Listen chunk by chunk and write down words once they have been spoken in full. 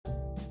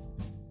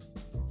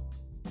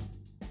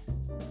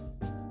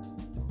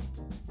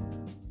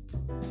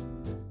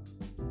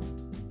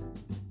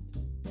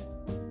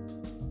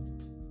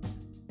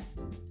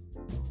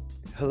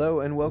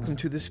Hello and welcome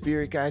to the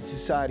Spirit Guide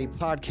Society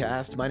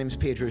podcast. My name is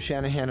Pedro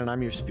Shanahan and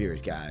I'm your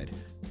spirit guide.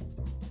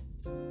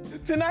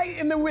 Tonight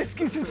in the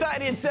Whiskey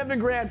Society at 7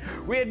 Grand,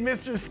 we had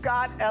Mr.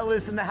 Scott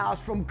Ellis in the house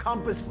from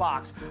Compass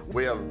Box.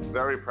 We are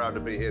very proud to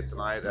be here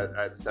tonight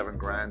at 7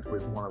 Grand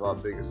with one of our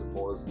biggest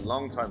supporters,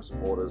 longtime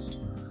supporters.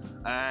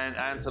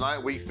 And tonight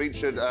we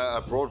featured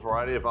a broad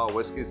variety of our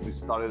whiskeys. We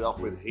started off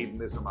with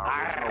Hedonism,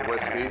 our original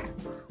whiskey.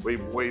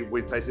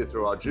 We tasted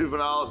through our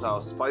juveniles, our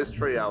Spice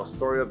Tree, our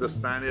Story of the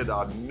Spaniard,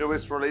 our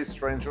newest release,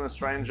 Stranger and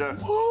Stranger.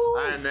 Woo!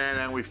 And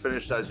then we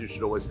finished, as you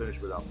should always finish,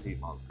 with our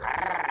Piedmont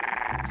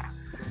Stout.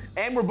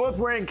 And we're both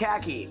wearing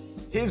khaki.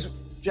 His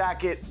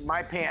jacket,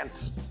 my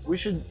pants. We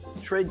should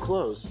trade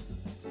clothes.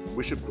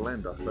 We should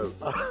blend our clothes.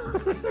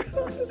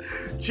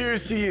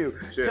 Cheers to you.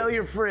 Cheers. Tell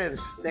your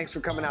friends. Thanks for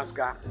coming out,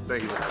 Scott.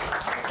 Thank you.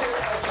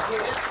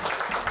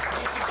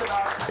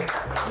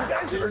 You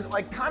guys are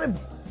like kind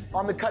of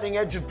on the cutting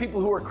edge of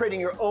people who are creating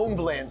your own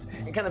blends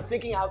and kind of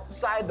thinking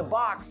outside the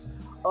box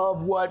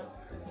of what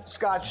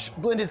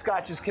blended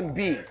scotches can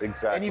be.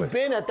 Exactly. And you've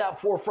been at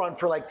that forefront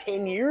for like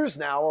 10 years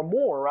now or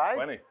more,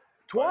 right?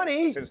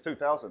 20? Since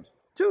 2000.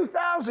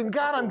 2000.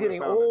 God, I'm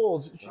getting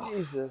old.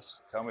 Jesus.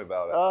 Tell me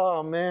about it.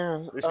 Oh,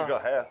 man. At least you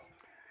got hair.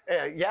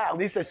 Yeah, at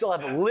least I still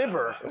have a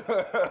liver.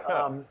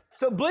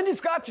 So blended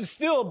scotch is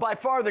still by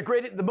far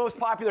the most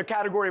popular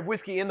category of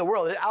whiskey in the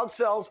world. It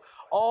outsells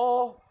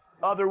all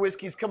other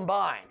whiskeys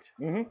combined,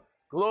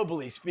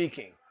 globally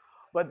speaking.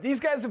 But these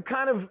guys have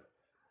kind of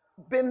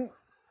been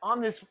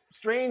on this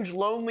strange,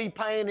 lonely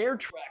pioneer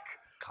trek.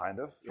 Kind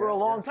of. For a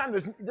long time.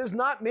 There's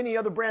not many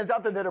other brands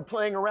out there that are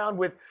playing around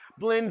with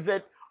blends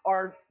that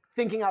are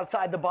thinking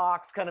outside the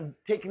box, kind of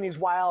taking these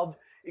wild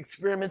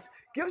experiments.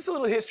 Give us a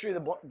little history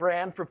of the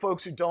brand for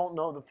folks who don't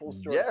know the full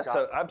story. Yeah,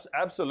 Scott. so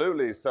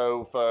absolutely.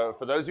 So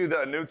for those of you that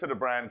are new to the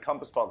brand,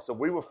 Compass Box, so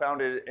we were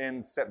founded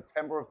in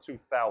September of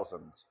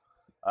 2000.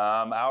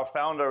 Our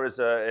founder is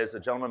a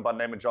gentleman by the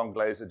name of John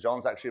Glazer.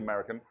 John's actually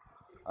American.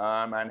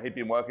 And he'd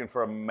been working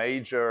for a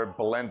major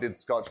blended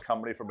scotch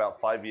company for about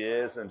 5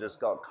 years and just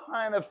got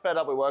kind of fed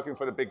up with working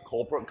for the big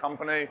corporate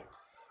company.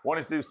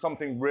 Wanted to do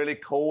something really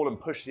cool and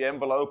push the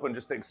envelope and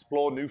just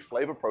explore new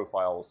flavor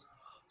profiles.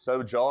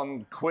 So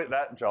John quit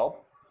that job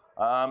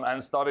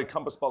and started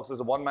Compass Box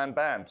as a one-man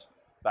band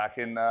back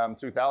in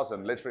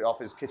 2000, literally off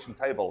his kitchen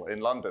table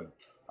in London.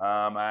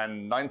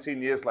 And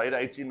 19 years later,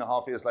 18 and a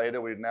half years later,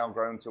 we've now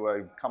grown to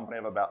a company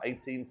of about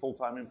 18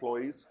 full-time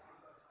employees.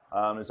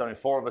 There's only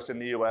 4 of us in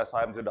the US. I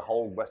haven't done the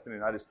whole Western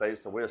United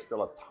States, so we're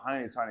still a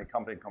tiny, tiny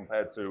company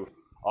compared to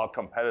our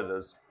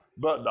competitors.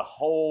 But the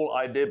whole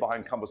idea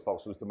behind Compass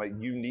Box was to make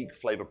unique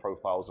flavor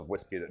profiles of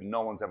whiskey that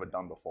no one's ever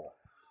done before.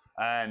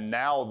 And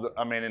now,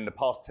 in the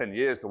past 10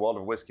 years, the world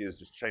of whiskey has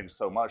just changed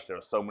so much. There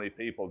are so many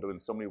people doing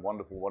so many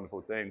wonderful,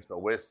 wonderful things,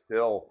 but we're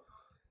still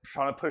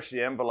trying to push the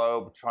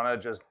envelope, trying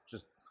to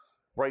just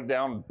break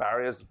down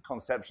barriers,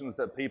 conceptions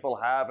that people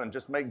have, and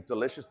just make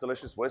delicious,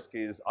 delicious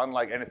whiskeys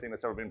unlike anything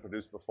that's ever been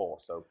produced before.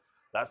 So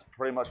that's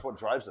pretty much what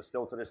drives us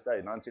still to this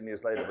day. 19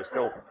 years later, we're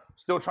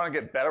still trying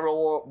to get better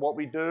at what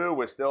we do.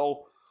 We're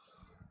still,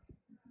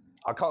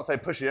 I can't say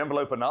push the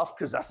envelope enough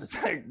because that's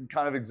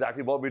kind of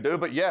exactly what we do.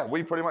 But yeah,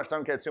 we pretty much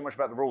don't care too much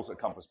about the rules at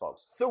Compass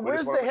Box. So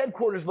where's the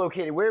headquarters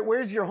located?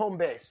 Where's your home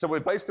base? So we're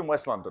based in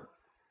West London.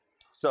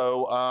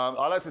 So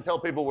I like to tell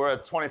people we're a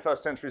 21st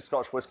century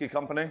Scotch whiskey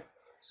company.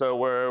 So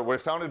we're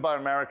founded by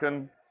an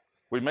American.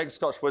 We make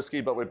Scotch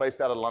whiskey, but we're based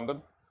out of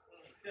London.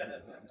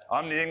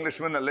 I'm the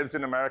Englishman that lives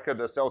in America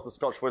that sells the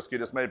Scotch whiskey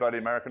that's made by the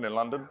American in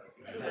London,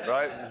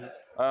 right?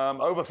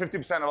 Over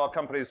 50% of our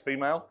company is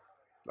female,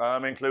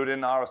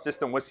 including our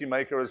assistant whiskey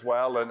maker as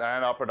well, and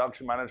our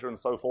production manager and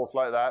so forth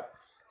like that.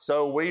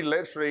 So we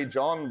literally,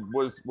 John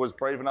was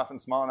brave enough and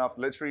smart enough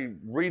to literally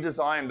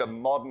redesigned a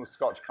modern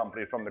Scotch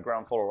company from the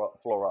ground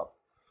floor up.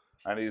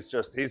 And he's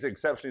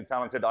exceptionally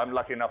talented. I'm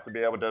lucky enough to be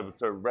able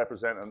to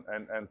represent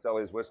and sell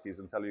his whiskeys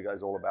and tell you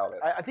guys all about it.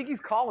 I think he's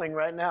calling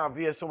right now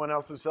via someone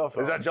else's cell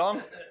phone. Is that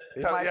John?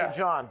 It might be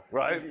John.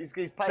 Right? He's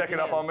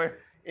checking up on me.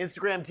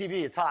 Instagram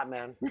TV, it's hot,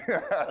 man.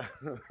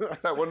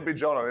 That wouldn't be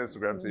John on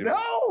Instagram TV.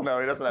 No,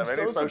 he doesn't have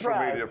any social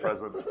media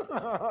presence.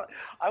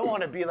 I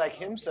want to be like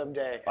him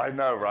someday. I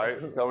know,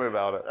 right? Tell me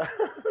about it.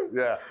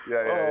 Yeah.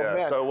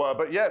 Man.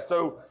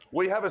 So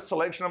we have a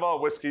selection of our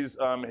whiskeys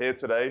here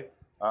today.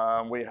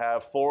 We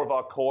have 4 of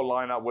our core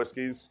lineup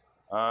whiskeys.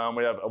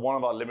 We have one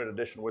of our limited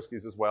edition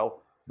whiskeys as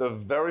well. The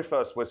very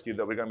first whiskey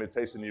that we're going to be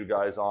tasting you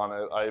guys on,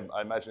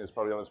 I imagine it's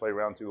probably on its way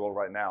around to you all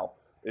right now,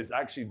 is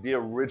actually the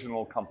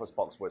original Compass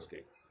Box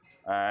whiskey.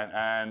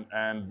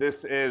 And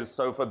this is,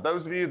 so for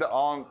those of you that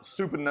aren't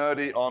super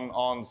nerdy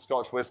on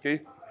Scotch whiskey,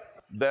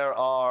 there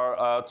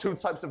are 2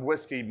 types of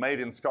whiskey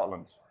made in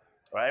Scotland.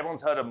 Right,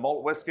 everyone's heard of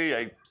malt whiskey.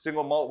 A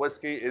single malt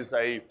whiskey is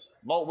a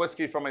malt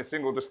whiskey from a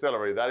single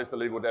distillery. That is the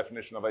legal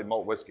definition of a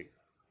malt whiskey,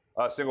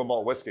 single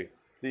malt whiskey.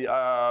 The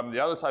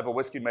other type of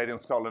whiskey made in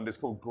Scotland is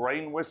called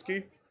grain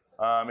whiskey.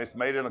 It's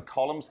made in a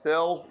column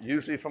still,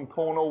 usually from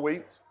corn or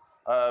wheat,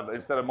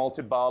 instead of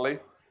malted barley.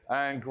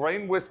 And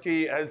grain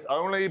whiskey has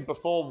only,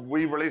 before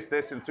we released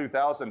this in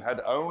 2000,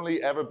 had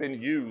only ever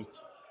been used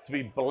to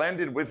be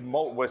blended with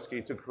malt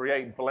whiskey to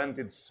create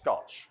blended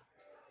Scotch.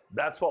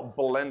 That's what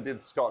blended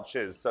Scotch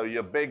is. So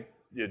your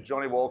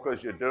Johnny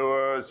Walkers, your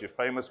Dewar's, your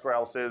famous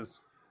Grouses,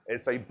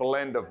 it's a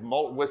blend of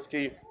malt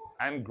whiskey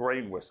and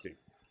grain whiskey.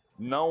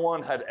 No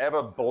one had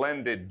ever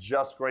blended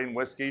just grain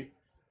whiskey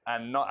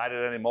and not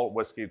added any malt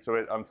whiskey to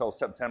it until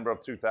September of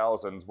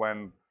 2000,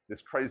 when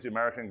this crazy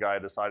American guy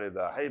decided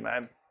that, hey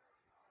man,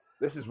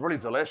 this is really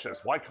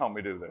delicious. Why can't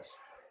we do this?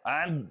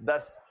 And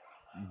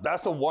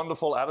that's a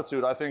wonderful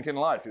attitude, I think, in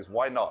life, is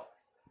why not?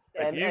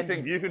 If you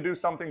think you can do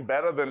something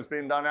better than it's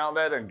being done out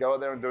there, then go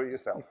out there and do it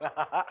yourself.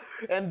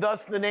 And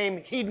thus the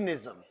name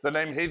hedonism. The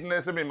name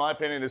hedonism, in my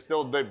opinion, is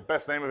still the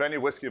best name of any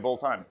whiskey of all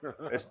time.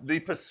 It's the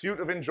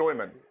pursuit of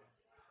enjoyment.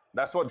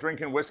 That's what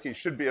drinking whiskey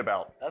should be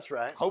about. That's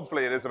right.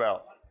 Hopefully it is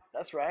about.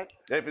 That's right.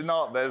 If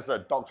not, there's a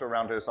doctor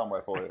around here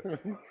somewhere for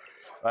you.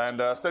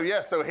 And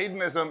so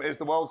hedonism is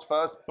the world's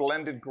first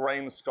blended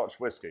grain Scotch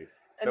whiskey.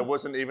 There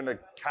wasn't even a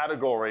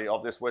category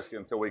of this whiskey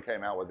until we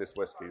came out with this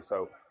whiskey.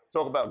 So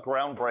talk about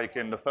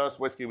groundbreaking. The first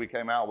whiskey we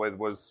came out with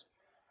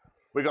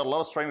we got a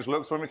lot of strange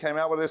looks when we came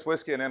out with this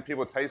whiskey, and then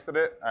people tasted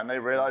it and they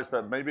realized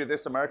that maybe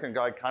this American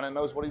guy kind of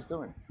knows what he's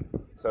doing.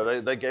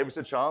 So they gave us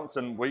a chance,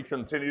 and we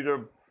continue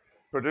to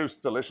produce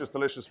delicious,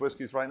 delicious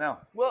whiskeys right now.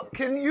 Well,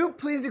 can you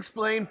please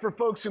explain for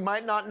folks who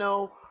might not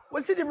know,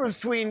 what's the difference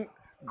between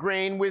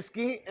grain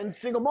whiskey and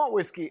single malt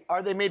whiskey?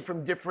 Are they made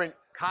from different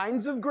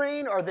kinds of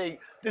grain? Are they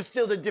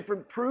distilled at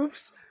different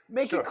proofs?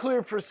 Make it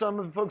clear for some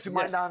of the folks who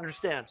might not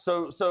understand.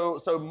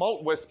 So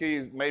malt whiskey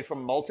is made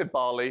from malted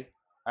barley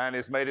and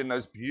is made in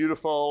those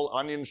beautiful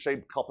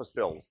onion-shaped copper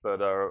stills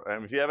that are,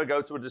 and if you ever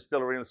go to a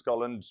distillery in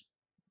Scotland,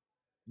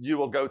 you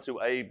will go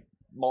to a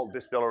malt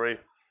distillery,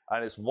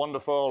 and it's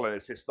wonderful and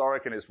it's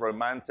historic and it's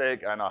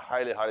romantic, and I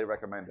highly, highly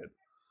recommend it.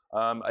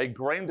 A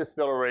grain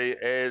distillery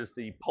is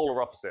the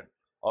polar opposite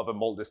of a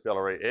malt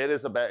distillery. It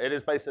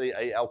is basically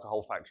an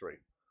alcohol factory.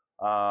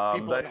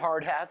 People in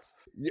hard hats?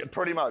 Yeah,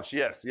 pretty much,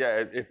 yes.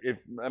 Yeah, if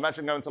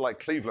imagine going to like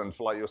Cleveland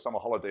for like your summer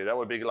holiday. That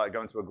would be like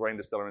going to a grain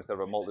distillery instead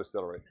of a malt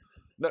distillery.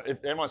 No,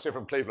 if anyone's here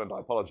from Cleveland, I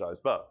apologize.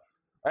 But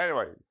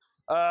anyway,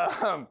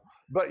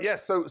 but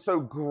yes, so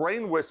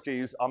grain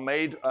whiskeys are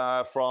made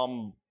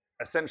from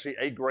essentially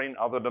a grain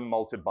other than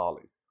malted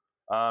barley.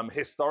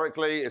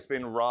 Historically, it's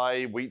been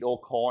rye, wheat, or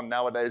corn.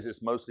 Nowadays,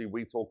 it's mostly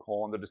wheat or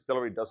corn. The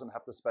distillery doesn't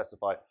have to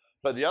specify.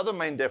 But the other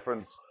main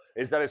difference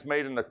is that it's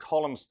made in a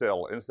column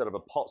still instead of a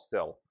pot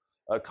still.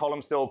 A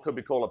column still could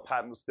be called a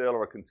patent still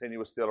or a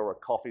continuous still or a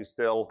coffee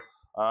still.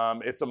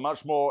 It's a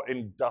much more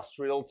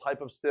industrial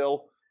type of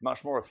still,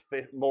 much more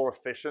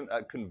efficient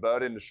at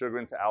converting the sugar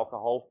into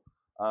alcohol.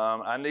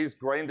 And these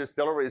grain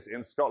distilleries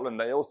in Scotland,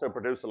 they also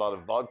produce a lot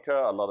of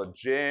vodka, a lot of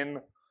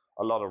gin,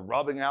 a lot of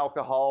rubbing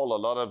alcohol, a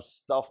lot of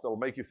stuff that will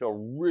make you feel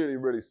really,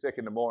 really sick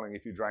in the morning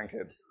if you drank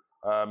it.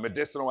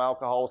 Medicinal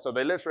alcohol. So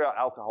they literally are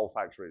alcohol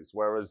factories,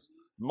 whereas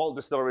malt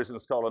distilleries in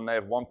Scotland, they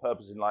have one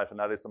purpose in life, and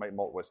that is to make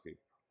malt whiskey.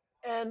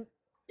 And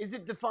is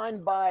it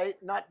defined by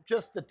not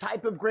just the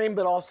type of grain,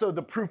 but also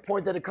the proof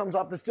point that it comes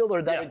off the still,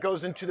 or that it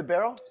goes into the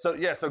barrel?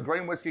 So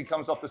grain whiskey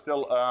comes off the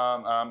still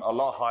a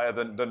lot higher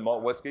than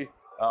malt whiskey.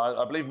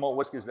 I believe malt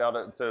whiskey is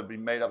allowed to be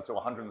made up to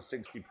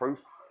 160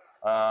 proof.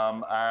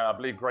 And I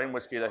believe grain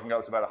whiskey, they can go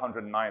up to about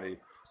 190.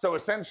 So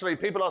essentially,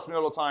 people ask me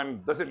all the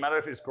time, does it matter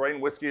if it's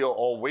grain whiskey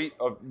or wheat,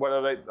 or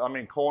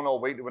corn or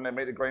wheat when they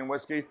make the grain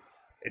whiskey?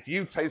 If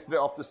you tasted it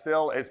off the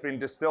still, it's been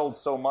distilled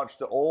so much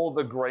that all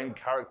the grain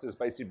characters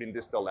basically been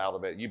distilled out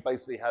of it. You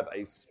basically have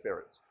a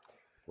spirit,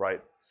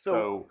 right?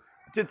 So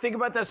to think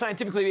about that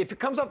scientifically, if it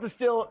comes off the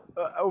still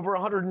over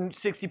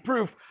 160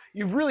 proof,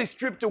 you've really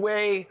stripped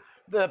away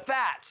the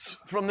fats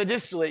from the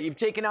distillate. You've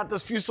taken out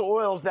those fusel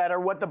oils that are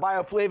what the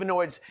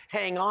bioflavonoids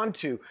hang on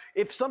to.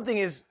 If something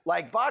is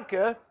like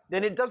vodka,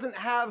 then it doesn't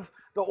have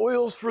the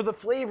oils for the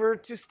flavor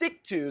to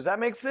stick to. Does that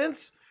make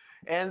sense?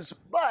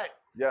 But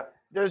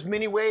there's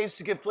many ways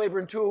to get flavor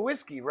into a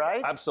whiskey,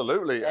 right?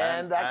 Absolutely.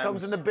 And that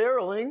comes in the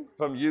barreling.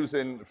 From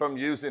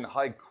using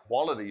high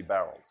quality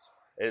barrels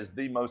is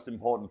the most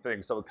important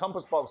thing. So at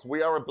Compass Box,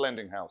 we are a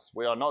blending house.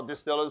 We are not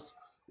distillers.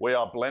 We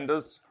are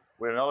blenders.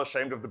 We're not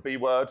ashamed of the B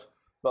word.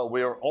 But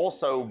we are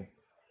also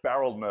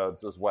barrel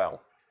nerds as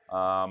well.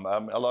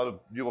 A lot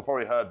of you have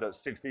probably heard that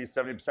 60,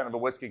 70% of a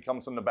whiskey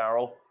comes from the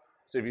barrel.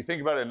 So if you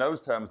think about it in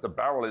those terms, the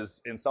barrel is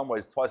in some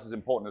ways twice as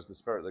important as the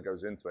spirit that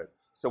goes into it.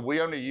 So we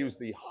only use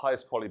the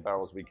highest quality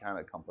barrels we can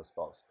at Compass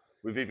Box.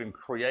 We've even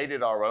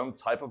created our own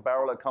type of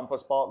barrel at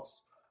Compass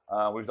Box.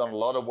 We've done a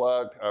lot of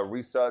work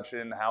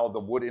researching how the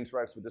wood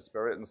interacts with the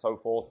spirit and so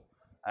forth.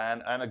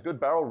 And a good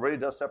barrel really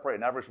does separate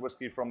an average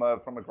whiskey from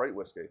a great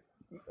whiskey.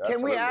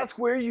 Can we ask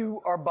where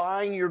you are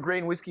buying your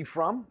grain whiskey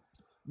from?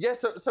 Yeah,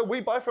 so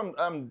we buy from,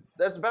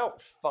 there's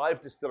about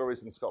 5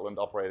 distilleries in Scotland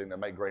operating that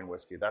make grain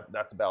whiskey.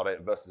 That's about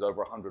it, versus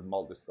over 100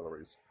 malt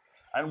distilleries.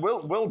 And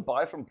we'll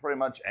buy from pretty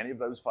much any of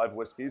those 5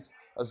 whiskeys,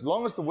 as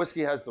long as the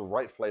whiskey has the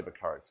right flavor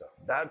character.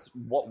 That's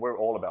what we're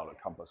all about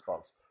at Compass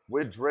Box.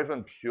 We're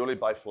driven purely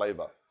by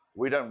flavor.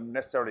 We don't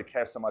necessarily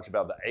care so much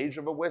about the age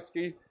of a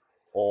whiskey.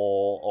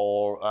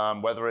 or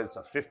whether it's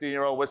a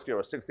 15-year-old whiskey or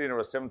a 16 or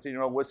a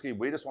 17-year-old whiskey,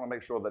 we just want to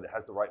make sure that it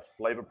has the right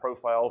flavor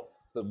profile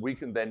that we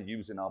can then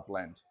use in our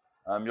blend.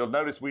 You'll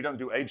notice we don't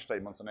do age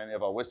statements on any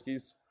of our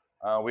whiskeys.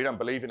 We don't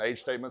believe in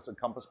age statements at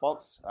Compass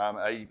Box,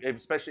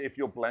 especially if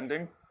you're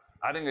blending.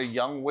 Adding a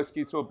young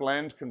whiskey to a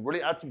blend can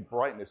really add some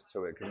brightness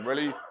to it, can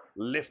really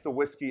lift the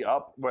whiskey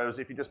up, whereas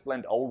if you just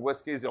blend old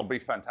whiskeys, it'll be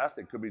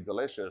fantastic, could be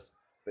delicious,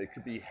 but it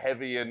could be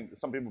heavy, and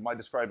some people might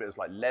describe it as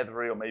like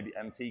leathery or maybe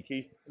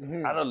antique-y.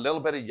 Add a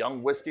little bit of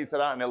young whiskey to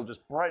that, and it'll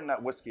just brighten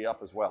that whiskey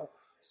up as well.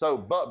 So,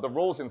 but the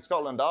rules in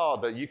Scotland are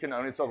that you can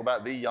only talk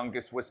about the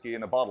youngest whiskey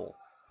in a bottle.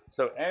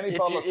 So any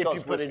bottle of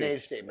Scotch whiskey,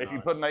 if you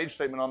put an age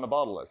statement on the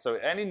bottle, so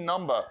any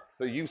number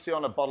that you see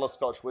on a bottle of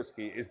Scotch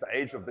whiskey is the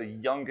age of the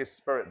youngest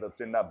spirit that's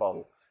in that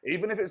bottle.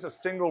 Even if it's a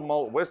single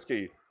malt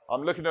whiskey,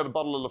 I'm looking at a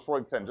bottle of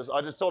Lafroig 10.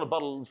 I just saw a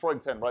bottle of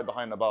Lafroig 10 right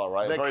behind the bar,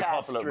 right? The Very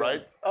cast popular,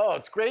 strength. right? Oh,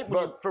 it's great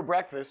for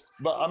breakfast.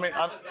 But I mean,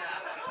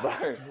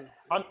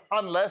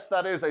 unless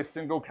that is a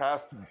single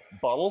cask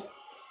bottle,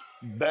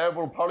 there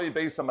will probably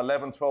be some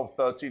 11, 12,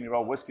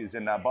 13-year-old whiskeys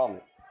in that bottle.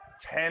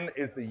 10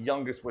 is the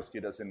youngest whiskey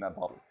that's in that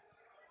bottle.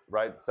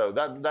 Right, so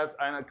that's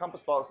and at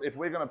Compass Box, if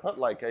we're going to put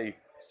like a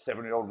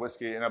 7-year-old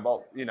whiskey in a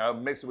bottle,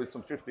 mix it with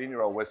some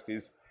 15-year-old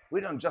whiskeys,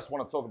 we don't just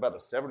want to talk about a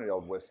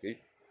 7-year-old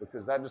whiskey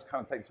because that just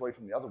kind of takes away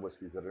from the other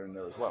whiskeys that are in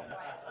there as well.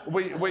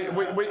 We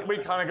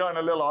kind of got in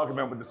a little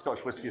argument with the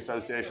Scotch Whisky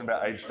Association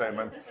about age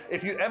statements.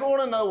 If you ever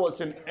want to know what's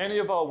in any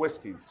of our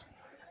whiskeys,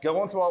 go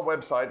onto our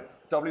website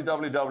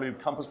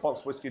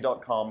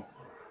www.compassboxwhiskey.com.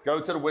 Go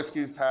to the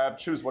whiskeys tab,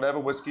 choose whatever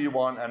whiskey you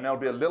want, and there'll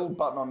be a little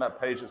button on that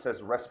page that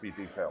says recipe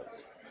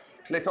details.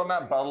 Click on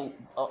that button,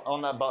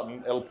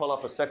 it'll pull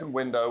up a second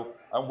window,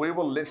 and we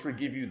will literally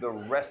give you the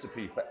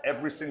recipe for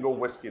every single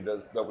whiskey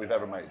that we've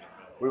ever made.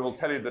 We will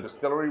tell you the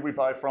distillery we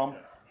buy from,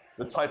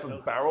 the type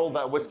of barrel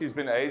that whiskey's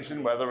been aged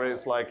in, whether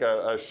it's like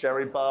a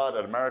sherry butt,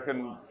 an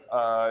American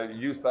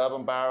used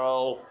bourbon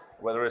barrel,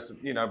 whether it's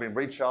been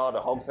recharred, a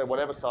hogshead,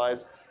 whatever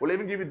size. We'll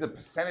even give you the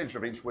percentage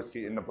of each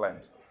whiskey in the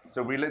blend.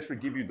 So we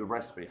literally give you the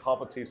recipe, half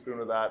a teaspoon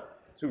of that,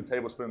 2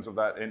 tablespoons of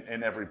that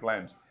in every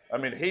blend. I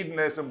mean,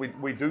 hedonism,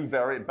 we do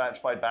vary it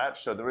batch by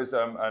batch, so there is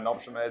an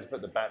option there to put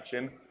the batch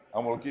in,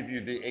 and we'll give you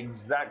the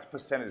exact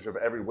percentage of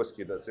every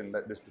whiskey that's in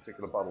this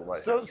particular bottle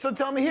right here. So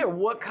tell me here,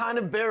 what kind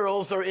of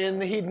barrels are in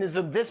the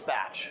hedonism this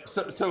batch?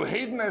 So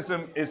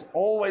hedonism is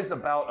always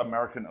about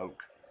American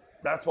oak.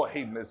 That's what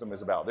hedonism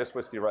is about, this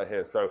whiskey right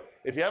here. So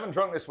if you haven't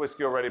drunk this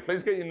whiskey already,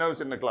 please get your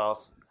nose in the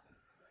glass.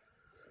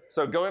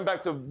 So going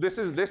back to, this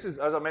is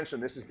as I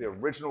mentioned, this is the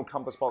original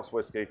Compass Box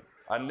whiskey,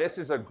 and this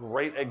is a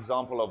great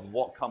example of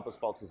what Compass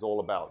Box is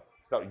all about.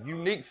 It's about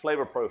unique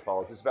flavor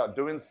profiles. It's about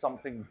doing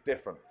something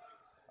different.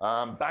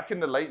 Back in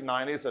the late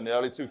 90s and the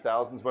early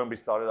 2000s when we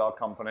started our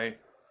company,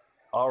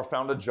 our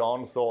founder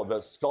John thought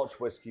that Scotch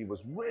whiskey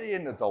was really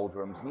in the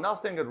doldrums.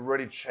 Nothing had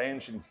really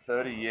changed in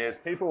 30 years.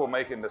 People were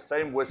making the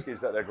same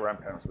whiskeys that their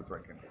grandparents were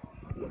drinking.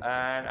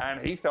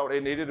 And he felt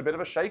it needed a bit of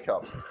a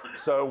shake-up.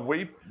 So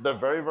the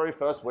very, very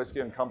first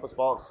whiskey in Compass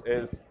Box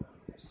is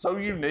so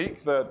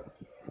unique that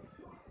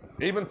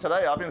even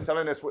today, I've been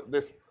selling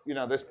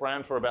this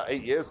brand for about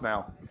 8 years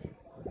now.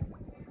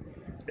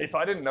 If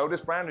I didn't know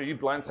this brand or you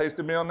blind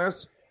tasted me on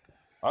this,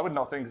 I would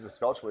not think it's a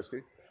Scotch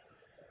whiskey.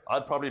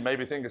 I'd probably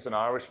maybe think it's an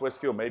Irish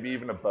whiskey or maybe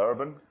even a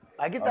bourbon.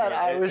 I get that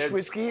Irish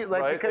whiskey,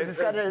 like, because it's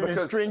got an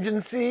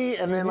astringency,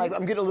 and then like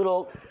I'm getting a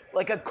little,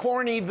 like a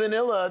corny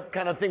vanilla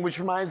kind of thing, which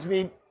reminds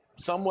me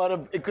somewhat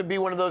of, it could be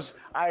one of those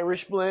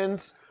Irish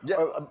blends,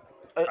 or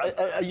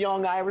a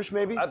young Irish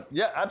maybe?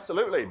 Yeah,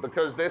 absolutely,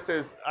 because this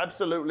is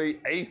absolutely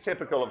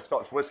atypical of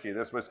Scotch whiskey,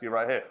 this whiskey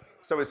right here.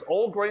 So it's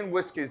all grain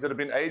whiskeys that have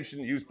been aged in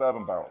used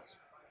bourbon barrels.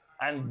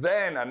 And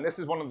then, and this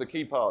is one of the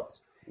key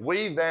parts,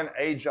 we then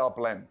age our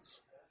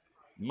blends.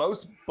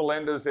 Most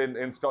blenders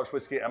in Scotch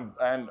whiskey, and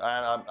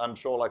I'm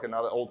sure like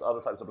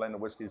other types of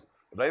blended whiskeys,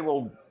 they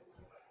will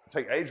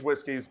take aged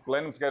whiskeys,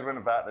 blend them together in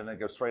a vat, and then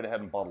go straight ahead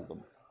and bottle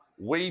them.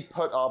 We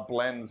put our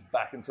blends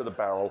back into the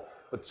barrel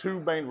for 2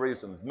 main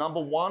reasons.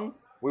 Number one,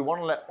 we want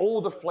to let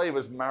all the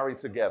flavors marry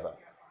together,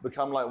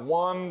 become like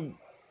one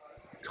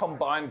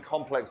combined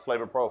complex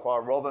flavor profile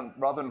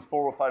rather than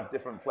 4 or 5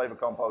 different flavor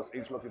compounds,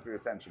 each looking for your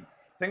attention.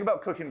 Think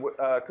about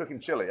cooking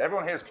chili.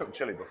 Everyone here has cooked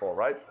chili before,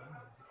 right?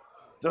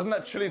 Doesn't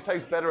that chili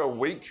taste better a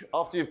week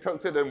after you've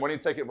cooked it than when you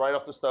take it right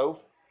off the stove?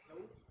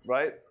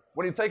 Right?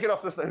 When you take it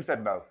off the stove, who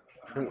said no?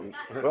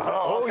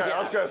 Oh, okay, yeah. I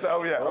was going to say,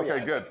 oh yeah,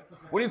 okay, good.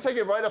 When you take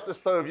it right off the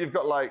stove, you've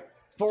got like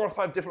 4 or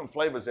 5 different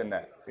flavors in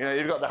there.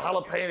 You've got the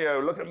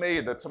jalapeno, look at me,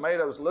 the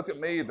tomatoes, look at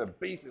me, the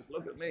beef is,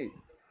 look at me.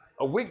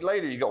 A week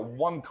later, you got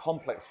one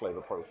complex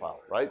flavor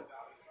profile, right?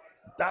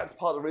 That's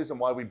part of the reason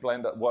why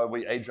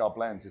we age our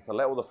blends, is to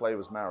let all the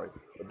flavors marry.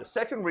 But the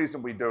second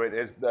reason we do it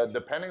is that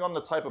depending on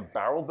the type of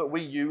barrel that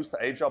we use to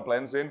age our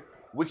blends in,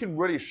 we can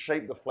really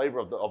shape the flavor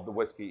of the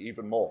whiskey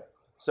even more.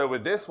 So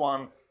with this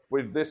one,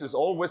 this is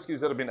all whiskeys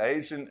that have been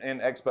aged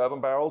in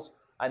ex-bourbon barrels,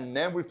 And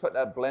then we've put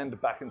that blend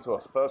back into a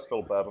first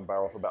fill bourbon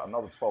barrel for about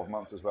another 12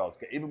 months as well to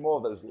get even more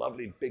of those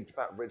lovely, big,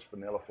 fat, rich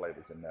vanilla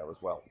flavors in there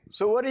as well.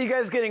 So what are you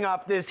guys getting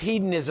off this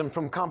hedonism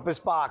from Compass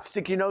Box?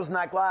 Stick your nose in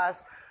that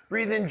glass,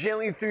 breathe in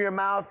gently through your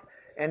mouth,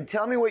 and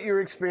tell me what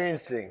you're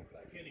experiencing.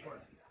 Candy corn.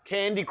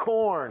 Candy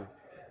corn.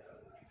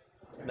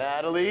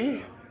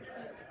 Natalie?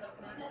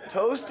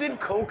 Toasted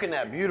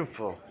coconut,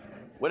 beautiful.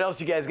 What else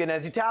you guys getting?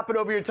 As you tap it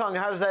over your tongue,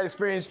 how does that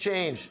experience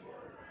change?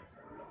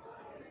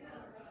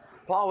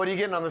 Paul, what are you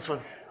getting on this one?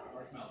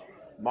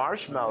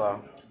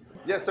 Marshmallow.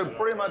 Yeah, so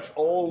pretty much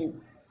all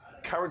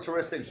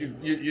characteristics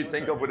you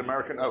think of with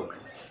American oak.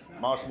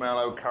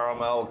 Marshmallow,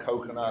 caramel,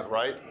 coconut,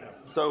 right?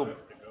 So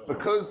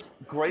because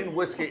grain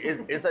whiskey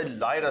is a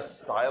lighter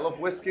style of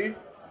whiskey,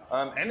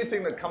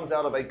 anything that comes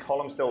out of a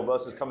column still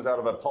versus comes out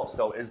of a pot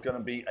still is going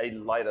to be a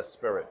lighter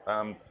spirit.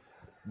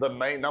 The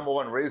main number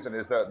one reason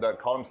is that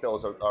column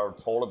stills are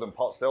taller than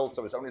pot stills,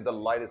 so it's only the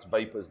lightest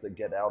vapors that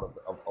get out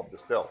of the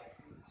still.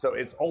 So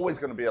it's always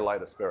going to be a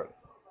lighter spirit.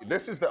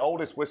 This is the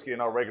oldest whiskey in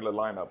our regular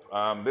lineup.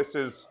 This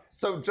is,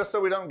 so just so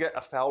we don't get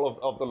afoul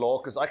of the law,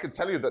 because I could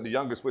tell you that the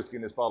youngest whiskey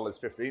in this bottle is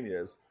 15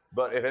 years,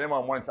 but if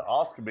anyone wanted to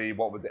ask me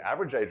what would the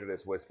average age of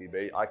this whiskey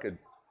be,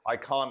 I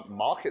can't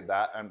market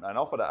that and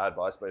offer that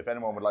advice, but if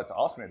anyone would like to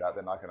ask me that,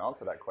 then I can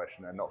answer that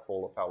question and not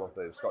fall afoul of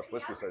the Scotch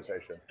Whisky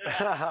Association.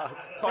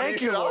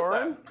 Thank you,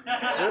 Lauren.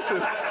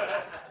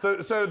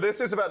 So this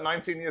is about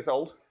 19 years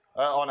old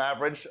on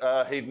average,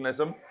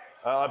 hedonism.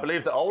 I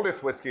believe the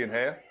oldest whiskey in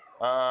here.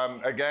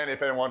 Again,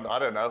 if anyone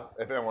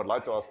would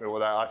like to ask me all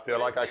that, I feel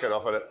like I could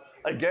offer it.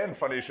 Again,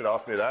 funny you should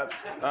ask me that.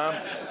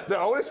 The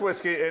oldest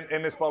whiskey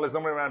in this bottle is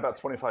normally around about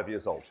 25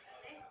 years old.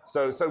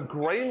 So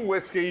grain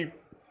whiskey,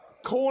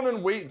 corn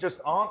and wheat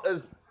just aren't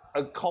as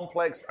a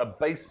complex a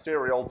base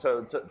cereal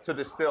to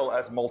distill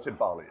as malted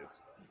barley is.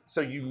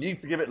 So you need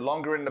to give it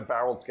longer in the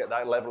barrel to get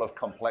that level of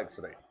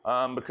complexity.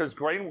 Because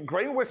grain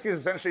whiskey is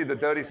essentially the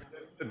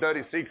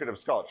dirty secret of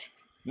Scotch.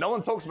 No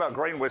one talks about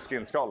grain whiskey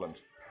in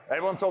Scotland.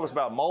 Everyone talks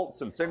about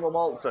malts and single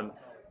malts, and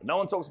no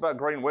one talks about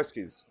grain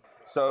whiskeys.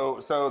 So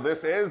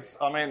this is,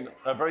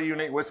 a very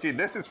unique whiskey.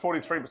 This is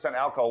 43%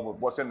 alcohol,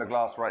 what's in the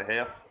glass right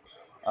here.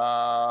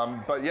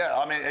 But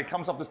yeah, it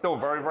comes up to still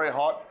very, very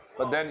hot.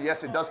 But then,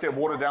 yes, it does get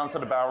watered down to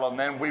the barrel, and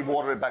then we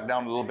water it back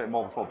down a little bit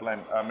more before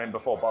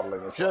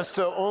bottling. Just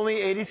so only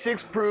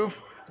 86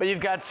 proof, but you've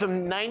got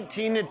some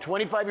 19 to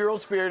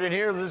 25-year-old spirit in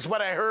here. This is what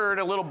I heard.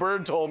 A little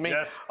bird told me.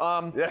 Yes.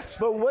 Yes.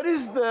 But what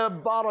is the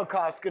bottle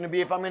cost going to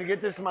be if I'm going to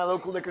get this in my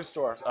local liquor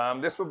store?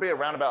 This would be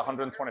around about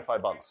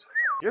 $125.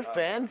 You're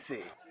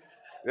fancy.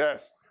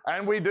 Yes.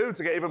 And we do,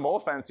 to get even more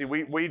fancy,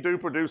 we do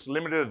produce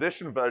limited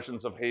edition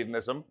versions of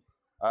Hedonism.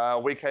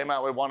 We came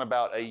out with one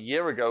about a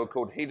year ago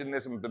called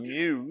Hedonism the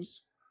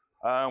Muse,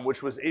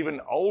 which was even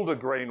older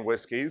grain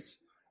whiskeys.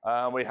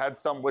 We had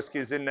some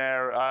whiskeys in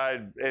there. I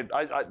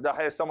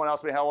had someone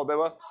ask me how old they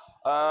were.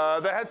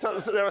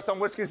 There are some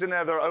whiskeys in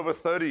there that are over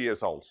 30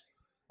 years old.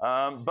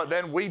 But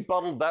then we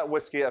bottled that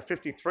whiskey at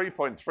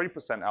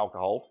 53.3%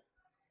 alcohol.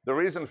 The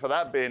reason for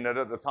that being that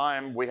at the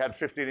time we had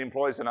 15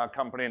 employees in our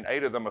company and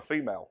 8 of them are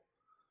female.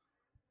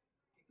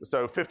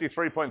 So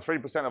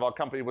 53.3% of our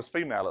company was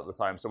female at the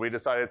time. So we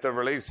decided to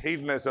release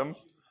Hedonism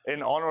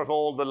in honor of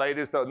all the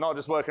ladies that not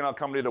just work in our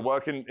company, that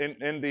work in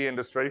the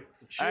industry.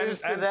 Cheers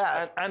to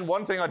that. And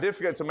one thing I did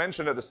forget to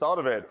mention at the start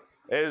of it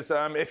is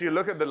if you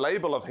look at the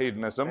label of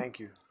Hedonism. Thank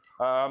you.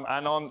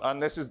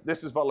 And this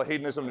is bottle of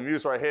Hedonism the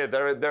Muse right here.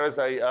 There is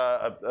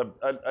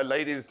a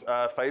lady's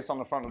face on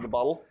the front of the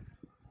bottle.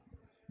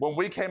 When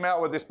we came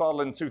out with this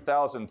bottle in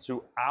 2000,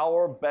 to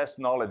our best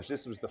knowledge,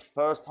 this was the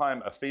first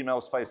time a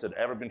female's face had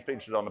ever been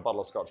featured on a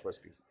bottle of Scotch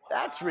whiskey.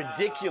 That's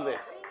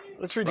ridiculous.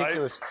 That's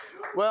ridiculous.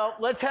 Right? Well,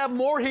 let's have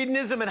more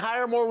hedonism and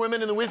hire more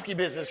women in the whiskey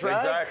business, right?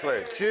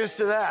 Exactly. Cheers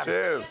to that.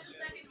 Cheers.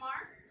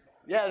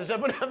 Yeah, does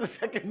everyone have the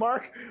second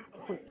mark?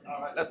 All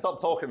right, let's stop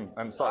talking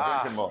and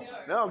start drinking more.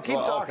 No, keep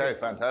talking. Okay,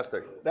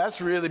 fantastic.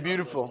 That's really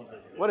beautiful.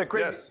 What a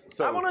crazy. Yes,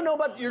 so, I want to know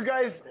about your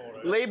guys'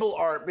 label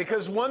art,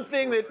 because one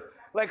thing that,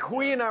 like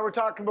Hui and I were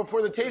talking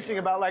before the tasting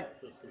about, like,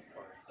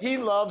 he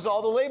loves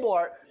all the label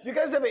art. Do you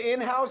guys have an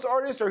in-house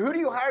artist, or who do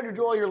you hire to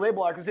do all your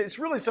label art? Because it's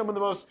really some of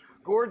the most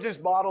gorgeous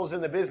bottles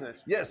in the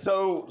business. Yeah,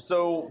 so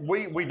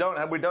we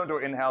don't do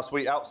it in-house.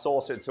 We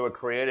outsource it to a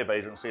creative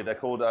agency. They're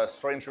called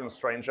Stranger and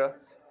Stranger.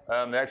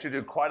 They actually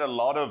do quite a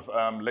lot of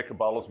liquor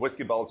bottles,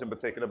 whiskey bottles in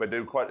particular, but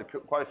do quite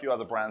a few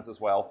other brands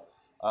as well.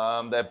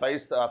 They're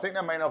based, I think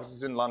their main office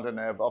is in London.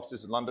 They have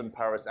offices in London,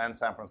 Paris, and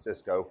San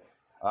Francisco.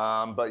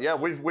 But yeah,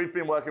 we've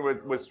been working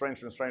with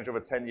Stranger and Stranger over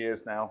 10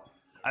 years now.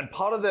 And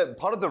part of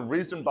the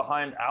reason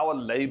behind our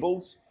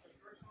labels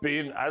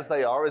being as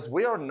they are is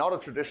we are not a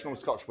traditional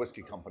Scotch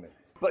whiskey company.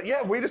 But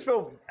yeah, we just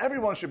feel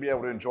everyone should be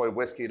able to enjoy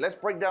whiskey. Let's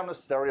break down the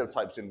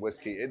stereotypes in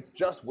whiskey. It's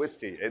just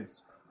whiskey.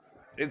 It's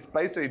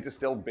basically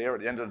distilled beer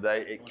at the end of the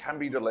day. It can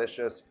be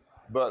delicious,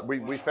 but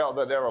we felt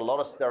that there are a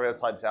lot of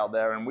stereotypes out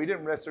there, and we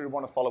didn't necessarily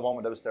want to follow on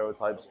with those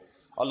stereotypes.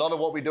 A lot of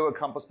what we do at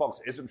Compass Box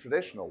isn't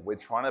traditional. We're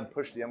trying to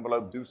push the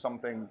envelope, do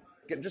something,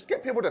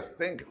 get people to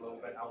think a little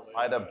bit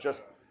outside of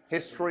just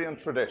history and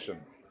tradition.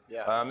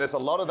 Yeah. There's a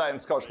lot of that in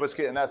Scotch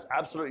whiskey, and that's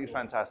absolutely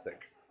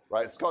fantastic,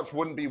 right? Scotch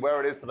wouldn't be where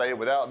it is today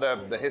without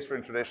the history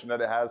and tradition that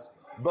it has,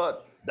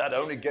 but that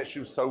only gets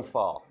you so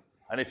far.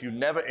 And if you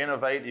never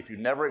innovate, if you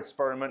never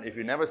experiment, if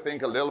you never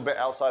think a little bit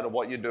outside of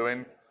what you're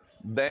doing,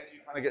 then you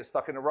kind of get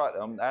stuck in the rut.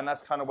 And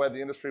that's kind of where the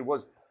industry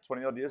was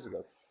 20 odd years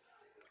ago.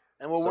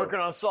 And we're working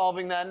on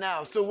solving that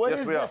now. So what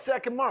is the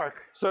second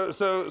mark? So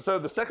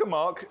the second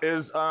mark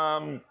is,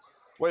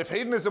 well, if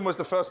hedonism was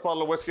the first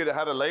bottle of whiskey that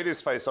had a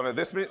lady's face on it,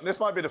 this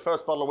might be the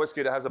first bottle of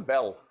whiskey that has a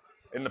bell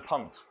in the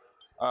punt.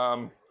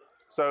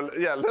 So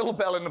yeah, little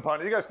bell in the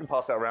punt. You guys can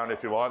pass that around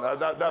if you want.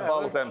 That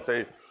bottle's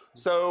empty.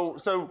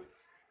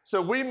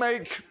 So we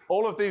make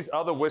all of these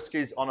other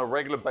whiskeys on a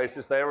regular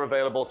basis. They are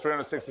available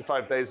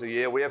 365 days a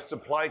year. We have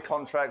supply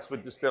contracts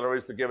with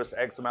distilleries to give us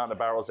X amount of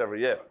barrels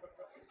every year.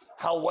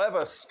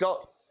 However,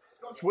 Scotch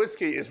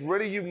whiskey is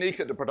really unique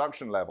at the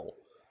production level.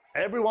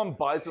 Everyone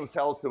buys and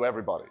sells to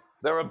everybody.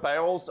 There are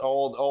barrels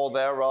or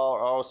there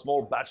are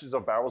small batches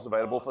of barrels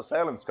available for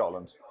sale in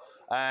Scotland.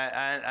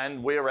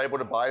 And we are able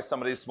to buy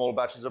some of these small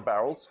batches of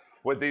barrels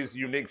with these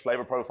unique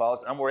flavor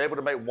profiles, and we're able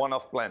to make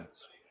one-off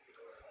blends.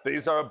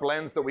 These are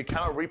blends that we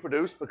cannot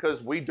reproduce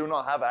because we do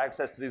not have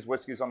access to these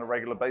whiskeys on a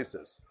regular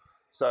basis.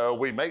 So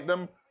we make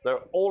them.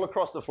 They're all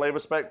across the flavor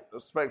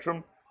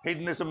spectrum.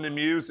 Hedonism the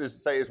Muse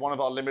is one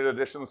of our limited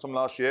editions from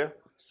last year.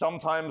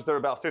 Sometimes they're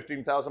about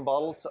 15,000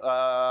 bottles.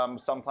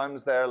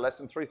 Sometimes they're less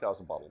than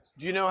 3,000 bottles.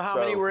 Do you know how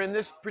many were in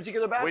this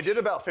particular batch? We did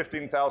about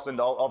 15,000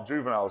 of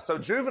juveniles. So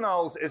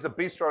juveniles is a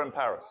bistro in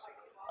Paris.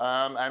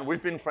 And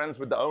we've been friends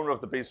with the owner of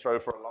the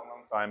bistro for a long,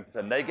 long time.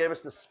 And they gave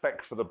us the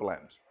spec for the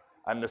blend.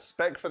 And the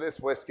spec for this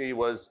whiskey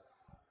was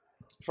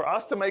for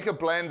us to make a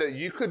blend that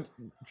you could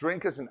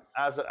drink as an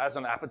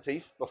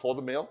aperitif before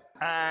the meal.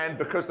 And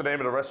because the name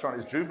of the restaurant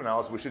is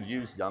Juveniles, we should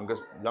use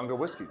younger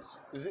whiskeys.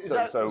 Is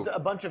a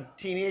bunch of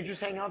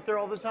teenagers hang out there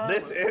all the time?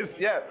 This is,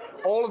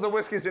 all of the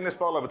whiskeys in this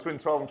bottle are between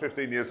 12 and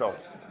 15 years old.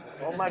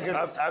 Oh my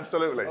goodness.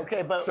 Absolutely.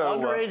 Okay, but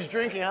underage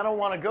drinking, I don't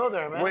want to go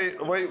there, man.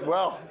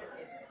 Well,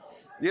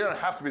 you don't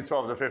have to be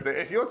 12 to 15.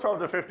 If you're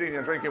 12 to 15 and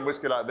you're drinking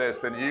whiskey like this,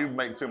 then you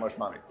make too much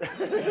money.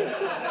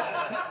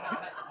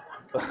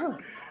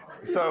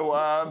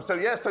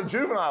 So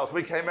Juveniles,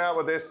 we came out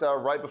with this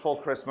right before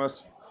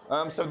Christmas.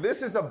 So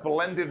this is a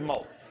blended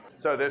malt.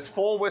 So there's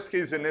 4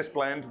 whiskeys in this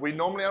blend. We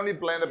normally only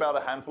blend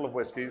about a handful of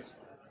whiskeys.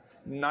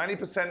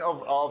 90%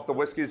 of the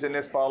whiskeys in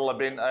this bottle have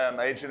been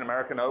aged in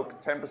American oak.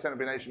 10% have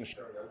been aged in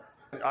sherry.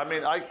 I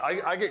mean,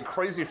 I get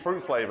crazy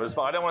fruit flavors,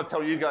 but I don't want to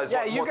tell you guys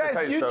what to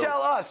taste. You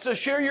tell us. So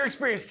share your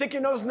experience. Stick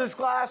your nose in this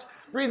glass.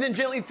 Breathe in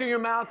gently through your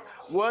mouth.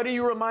 What are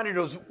you reminded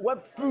of?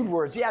 What food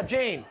words? Yeah,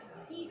 Jane.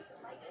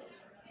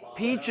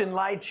 Peach and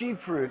lychee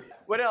fruit.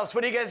 What else?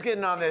 What are you guys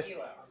getting on this?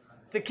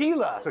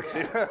 Tequila.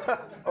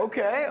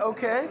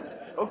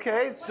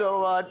 Okay.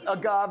 So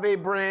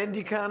agave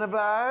brandy kind of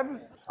vibe.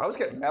 I was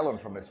getting melon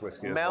from this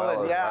whiskey as well.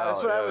 Melon, yeah,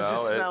 that's what I was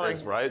just smelling.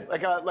 It's right.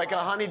 Like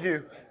a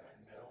honeydew.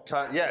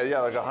 Yeah,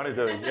 like a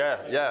honeydew.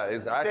 Yeah,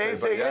 exactly.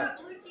 Say again?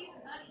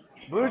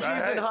 Blue cheese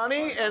and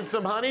honey and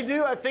some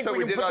honeydew. I think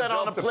we can put that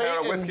on a plate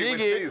and whiskey dig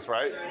with it. cheese,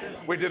 right?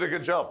 We did a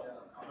good job.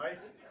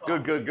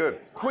 Good.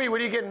 Kui, what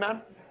are you getting,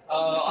 man?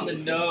 On the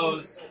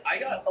nose, I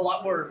got a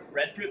lot more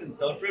red fruit than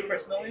stone fruit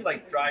personally,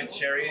 like dried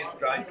cherries,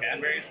 dried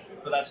cranberries,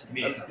 but that's just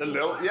me. There's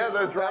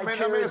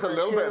a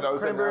little bit of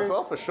those in there as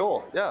well, for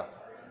sure. Yeah.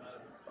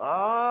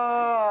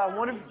 I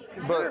wonder if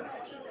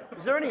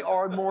is there any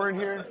Ardmore in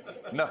here?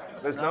 No,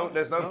 there's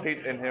no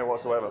peat in here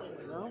whatsoever.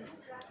 No?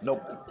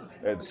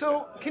 Nope.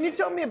 So, can you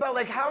tell me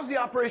about how's the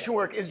operation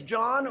work? Is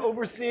John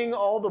overseeing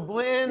all the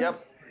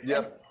blends?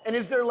 Yep. And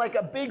is there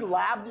a big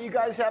lab that you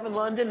guys have in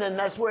London, and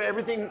that's where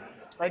everything?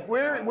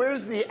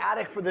 Where's the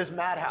attic for this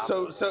madhouse?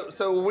 So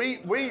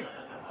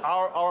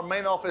our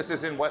main office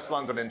is in West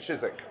London, in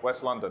Chiswick,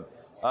 West London,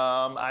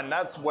 and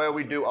that's where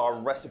we do our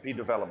recipe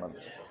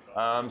development.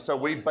 So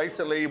we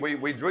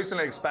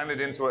recently expanded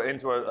into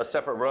a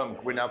separate room.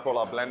 We now call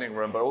our blending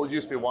room, but it all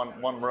used to be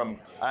one room.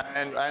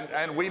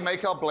 And we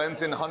make our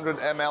blends in 100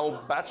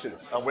 ml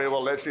batches, and we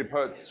will literally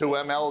put 2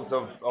 mLs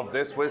of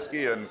this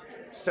whiskey and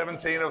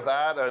 17 of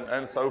that,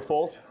 and so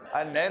forth.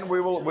 And then we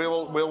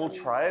will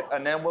try it,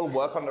 and then we'll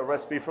work on the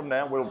recipe from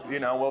there.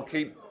 We'll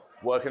keep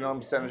working on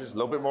percentages, a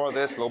little bit more of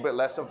this, a little bit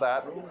less of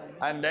that.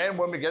 And then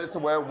when we get it to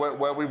where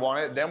we want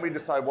it, then we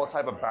decide what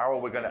type of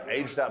barrel we're going to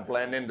age that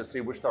blend in to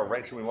see which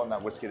direction we want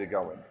that whiskey to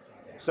go in.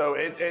 So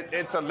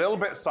it's a little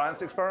bit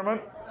science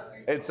experiment.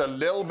 It's a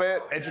little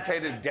bit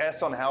educated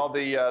guess on how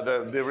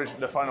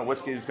the final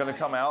whiskey is going to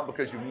come out,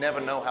 because you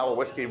never know how a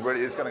whiskey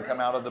really is going to come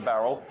out of the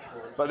barrel.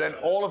 But then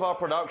all of our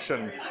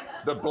production,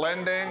 the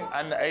blending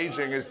and the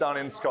aging is done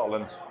in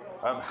Scotland.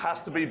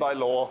 Has to be by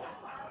law.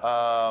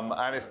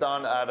 And it's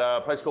done at a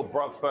place called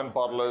Broxburn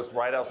Bottlers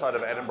right outside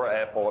of Edinburgh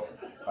Airport.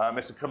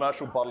 It's a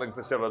commercial bottling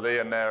facility,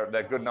 and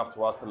they're good enough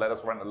to us to let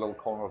us rent a little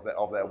corner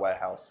of their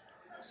warehouse.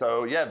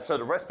 So yeah, so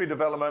the recipe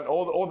development,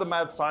 all the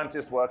mad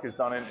scientist work is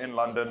done in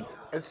London.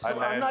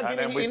 I'm not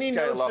getting any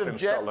notes of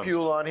jet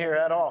fuel on here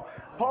at all.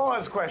 Paul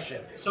has a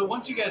question. So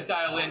once you guys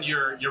dial in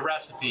your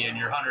recipe and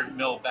your 100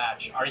 mil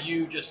batch, are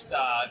you just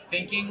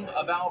thinking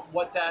about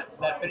what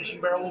that finishing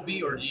barrel will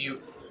be, or do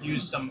you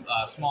use some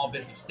small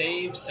bits of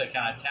staves to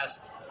kind of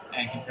test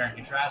and compare and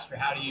contrast, or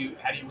how do you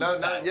reach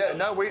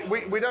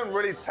that? We don't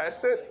really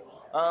test it.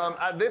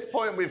 At this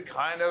point, we've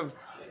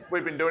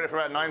been doing it for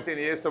about 19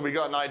 years, so we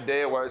got an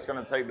idea where it's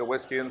going to take the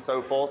whiskey and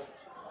so forth.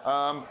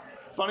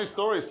 Funny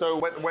story, so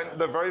when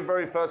the very,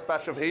 very first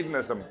batch of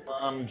Hedonism,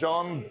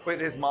 John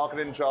quit his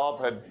marketing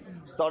job, had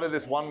started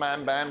this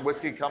one-man band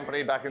whiskey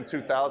company back in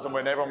 2000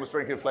 when everyone was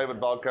drinking flavored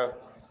vodka,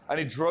 and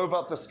he drove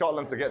up to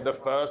Scotland to get the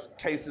first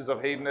cases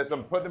of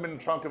Hedonism, put them in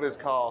the trunk of his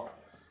car,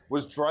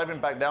 was driving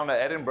back down to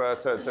Edinburgh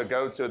to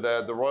go to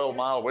the Royal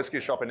Mile whiskey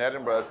shop in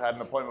Edinburgh to have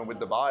an appointment with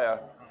the buyer,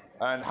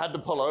 and had to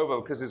pull over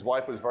because his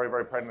wife was very,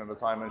 very pregnant at the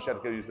time and she had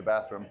to go use the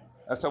bathroom.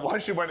 And so while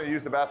she went to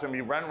use the bathroom,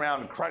 he ran around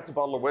and cracked a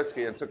bottle of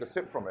whiskey and took a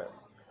sip from it.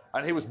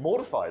 And he was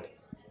mortified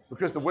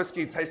because the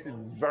whiskey tasted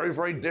very,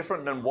 very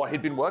different than what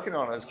he'd been working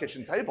on at his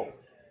kitchen table.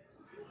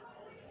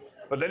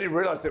 But then he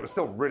realized it was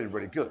still really,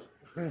 really good.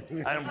 and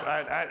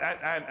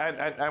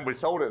we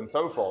sold it and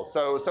so forth.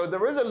 So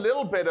there is a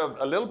little bit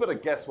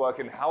of guesswork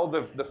in how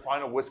the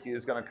final whiskey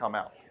is going to come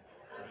out.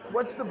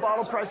 What's the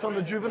bottle price on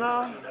the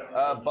Juvenile?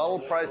 Bottle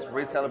price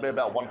retail will be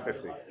about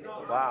 $150.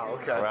 Wow.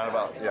 Okay. Around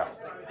about, yeah.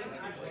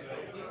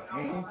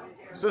 Mm-hmm.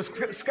 So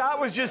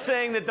Scott was just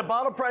saying that the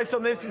bottle price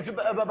on this is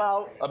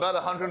about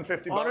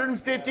 $150.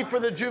 $150 for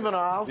the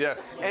juveniles.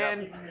 Yes.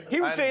 And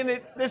he was saying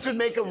that this would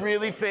make a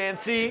really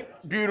fancy,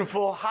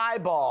 beautiful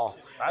highball.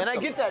 Absolutely. And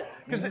I get that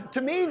because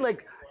to me,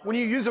 like when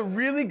you use a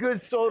really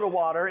good soda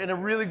water and a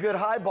really good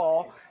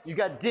highball, you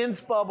got dense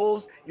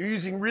bubbles. You're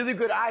using really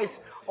good ice.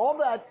 All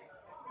that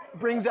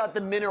brings out the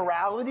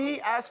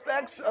minerality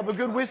aspects of a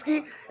good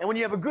whiskey. And when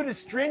you have a good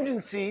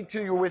astringency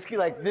to your whiskey,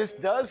 like this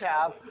does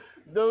have,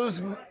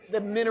 the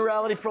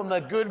minerality from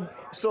the good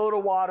soda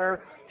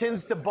water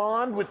tends to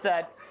bond with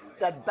that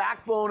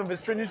backbone of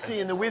astringency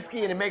in the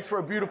whiskey, and it makes for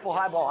a beautiful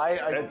highball.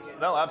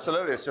 No,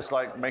 absolutely. It's just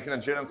like making a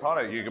gin and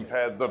tonic. You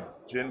compare the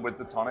gin with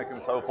the tonic and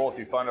so forth.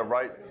 You find a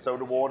right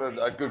soda water,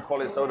 a good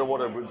quality soda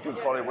water with good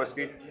quality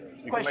whiskey.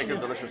 You can make a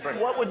delicious drink.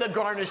 What would the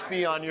garnish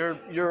be on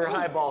your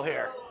highball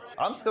here?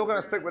 I'm still going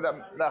to stick with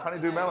that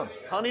honeydew melon.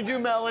 Honeydew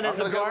melon is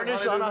a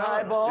garnish on a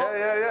highball.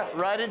 Yeah.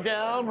 Write it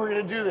down. We're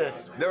going to do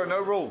this. There are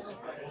no rules.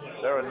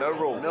 There are no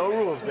rules. No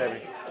rules,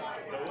 baby.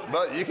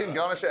 But you can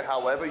garnish it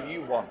however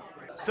you want.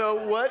 So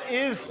what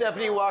is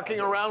Stephanie walking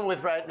around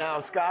with right now,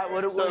 Scott?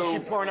 What is she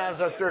pouring out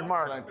as our third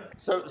mark?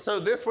 So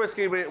this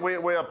whiskey we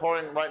are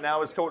pouring right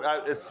now is called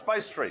is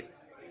Spice Tree.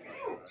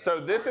 So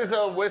this is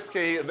a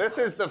whiskey. This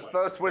is the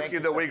first whiskey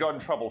that we got in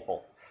trouble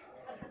for.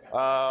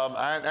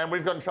 And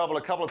we've got in trouble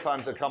a couple of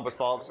times at Compass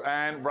Box.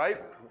 And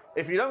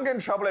if you don't get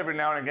in trouble every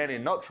now and again, you're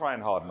not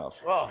trying hard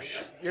enough. Well,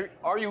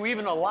 are you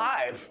even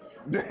alive?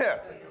 Yeah.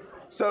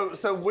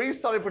 So we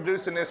started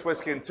producing this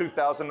whiskey in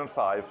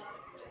 2005.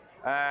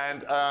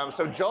 And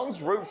so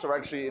John's roots are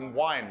actually in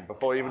wine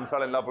before he even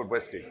fell in love with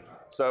whiskey.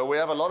 So we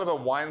have a lot of a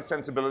wine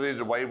sensibility,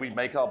 the way we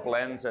make our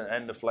blends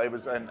and the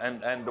flavors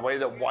and the way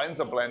that wines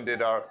are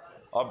blended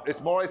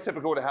it's more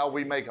atypical to how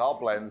we make our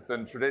blends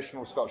than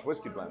traditional Scotch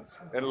whiskey blends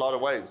in a lot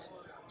of ways.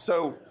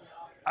 So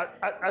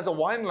as a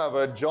wine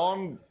lover,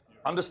 John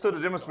understood the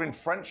difference between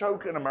French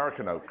oak and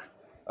American oak.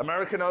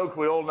 American oak,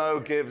 we all know,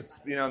 gives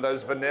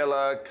those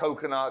vanilla,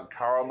 coconut,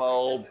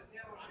 caramel,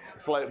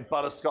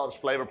 butterscotch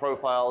flavor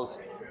profiles.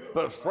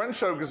 But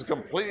French oak is a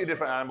completely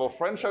different animal.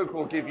 French oak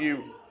will give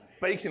you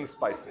bacon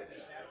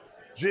spices,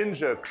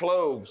 ginger,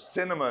 cloves,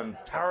 cinnamon,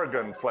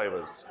 tarragon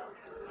flavors.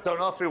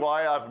 Don't ask me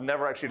why. I've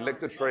never actually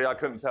licked a tree. I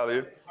couldn't tell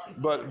you,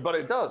 but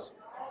it does.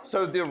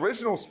 So the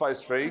original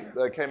Spice Tree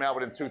that came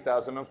out in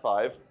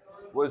 2005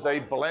 was a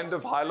blend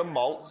of Highland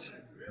malts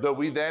that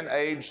we then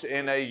aged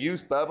in a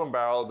used bourbon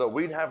barrel that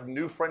we'd have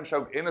new French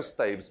oak inner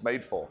staves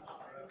made for.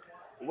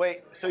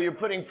 Wait, so you're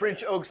putting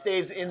French oak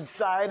staves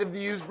inside of the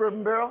used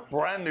bourbon barrel?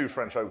 Brand new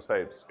French oak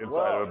staves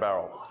inside of a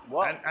barrel.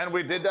 Whoa. And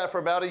we did that for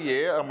about a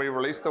year, and we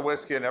released the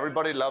whiskey, and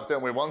everybody loved it,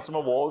 and we won some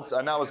awards,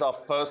 and that was our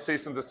first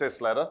cease and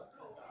desist letter,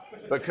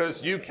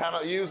 because you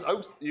cannot use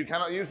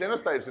inner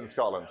staves in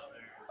Scotland.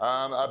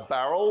 A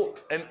barrel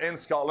in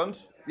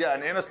Scotland,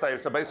 an inner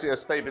stave, so basically a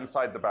stave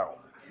inside the barrel.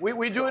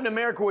 We do it in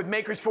America with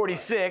Maker's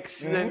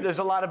 46. Mm-hmm. There's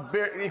a lot of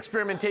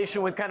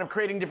experimentation with kind of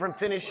creating different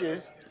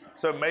finishes.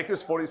 So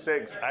Maker's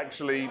 46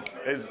 actually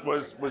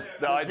was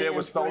the idea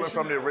was stolen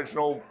from the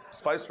original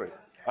Spice Tree.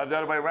 The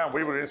other way around,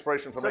 we were the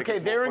inspiration for Maker's 46.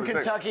 Okay, they're in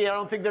Kentucky. I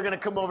don't think they're going to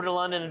come over to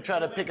London and try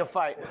to pick a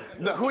fight.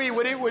 No. Hui,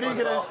 what are you going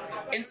to...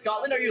 In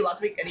Scotland, are you allowed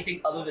to make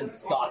anything other than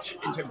Scotch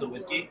in terms of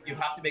whiskey? Do you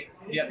have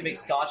to make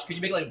Scotch? Could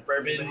you make like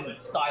bourbon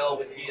style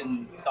whiskey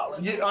in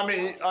Scotland? Yeah,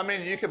 I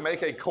mean, you could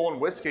make a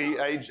corn whiskey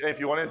if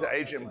you wanted to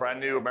age it in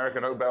brand new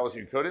American oak barrels.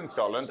 You could in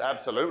Scotland,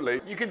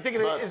 absolutely. You can think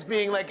of it as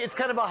being like it's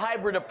kind of a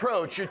hybrid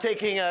approach. You're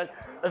taking a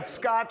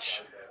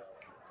Scotch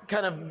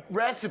kind of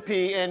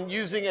recipe and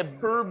using a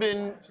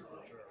bourbon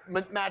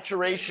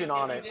maturation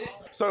on it.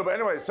 So, but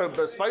anyway, so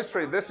the Spice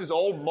Tree, this is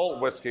all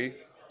malt whiskey.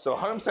 So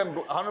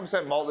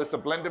 100% malt. It's a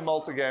blended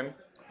malt again.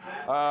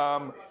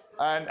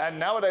 And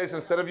nowadays,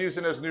 instead of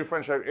using those new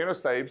French oak inner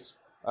staves,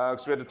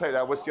 because we had to take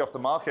that whiskey off the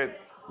market,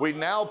 we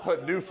now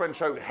put new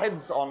French oak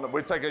heads on.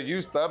 We take a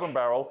used bourbon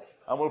barrel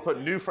and we'll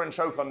put new French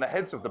oak on the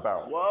heads of the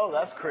barrel. Whoa,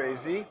 that's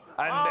crazy.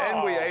 And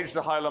then we age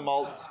the Hyla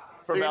malts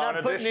for about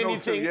an additional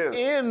 2 years.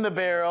 In the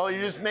barrel,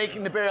 you're just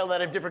making the barrel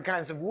out of different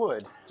kinds of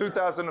wood.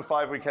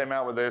 2005, we came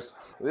out with this.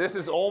 This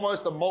is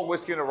almost a malt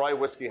whiskey and a rye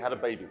whiskey had a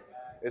baby.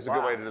 Is a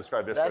good way to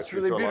describe this whiskey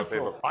really to a lot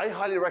beautiful. of people. I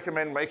highly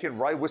recommend making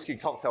rye whiskey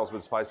cocktails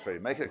with Spice Tree.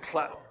 Make a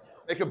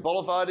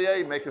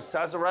Boulevardier, make a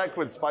Sazerac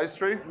with Spice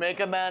Tree. Make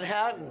a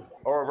Manhattan.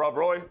 Or a Rob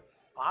Roy.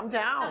 I'm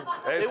down.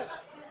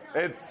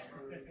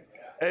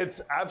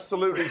 It's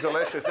absolutely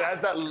delicious. It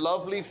has that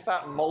lovely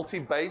fat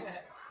malty base,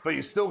 but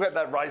you still get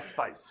that rice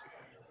spice.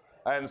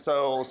 And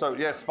so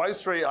yeah,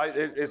 Spice Tree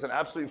is an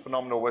absolutely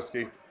phenomenal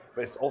whiskey,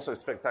 but it's also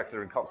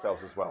spectacular in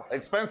cocktails as well.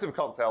 Expensive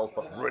cocktails,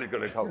 but really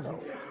good in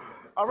cocktails.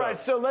 All right,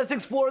 so let's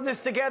explore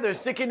this together.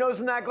 Stick your nose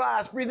in that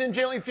glass, breathe in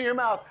gently through your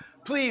mouth.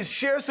 Please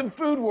share some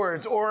food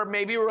words, or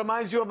maybe it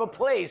reminds you of a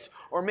place,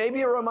 or maybe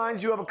it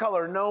reminds you of a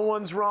color. No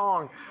one's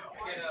wrong.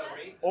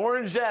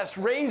 Orange zest,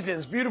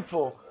 raisins,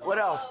 beautiful. What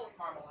else?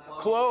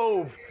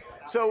 Clove.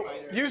 So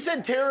you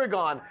said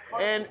tarragon,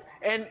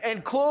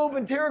 and clove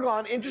and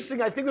tarragon,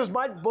 interesting. I think those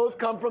might both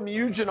come from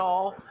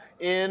eugenol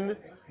in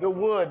the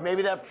wood,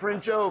 maybe that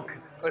French oak.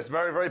 It's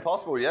very, very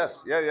possible,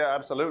 yes. Yeah,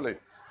 absolutely.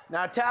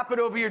 Now tap it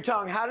over your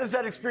tongue. How does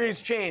that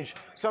experience change?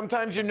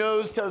 Sometimes your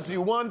nose tells you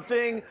one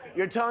thing,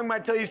 your tongue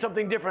might tell you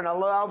something different.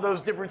 Allow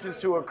those differences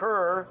to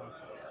occur.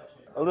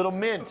 A little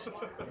mint,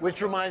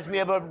 which reminds me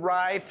of a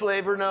rye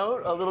flavor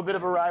note, a little bit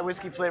of a rye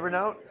whiskey flavor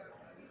note.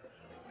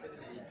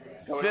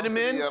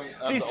 Cinnamon.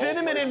 See,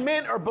 cinnamon and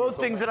mint are both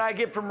things that I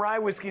get from rye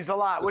whiskeys a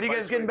lot. What are you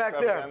guys getting back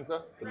there?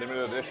 The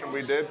limited edition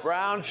we did.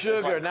 Brown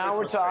sugar. Like now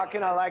we're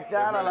talking. I like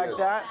that. I like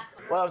that.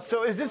 Well,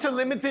 so is this a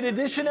limited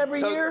edition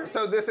every year?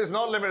 So this is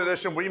not limited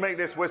edition. We make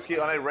this whiskey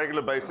on a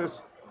regular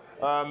basis.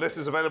 This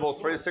is available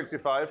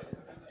 365.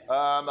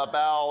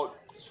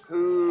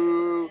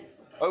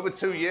 Over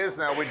 2 years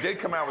now, we did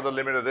come out with a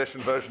limited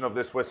edition version of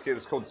this whiskey. It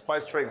was called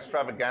Spice Tree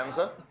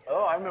Extravaganza.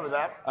 Oh, I remember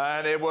that.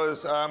 And it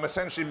was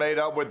essentially made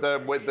up with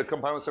the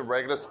components of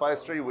regular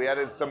Spice Tree. We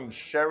added some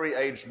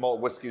sherry-aged malt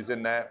whiskeys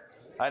in there.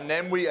 And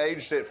then we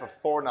aged it for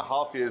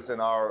 4.5 years on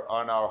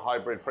our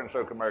hybrid French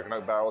oak American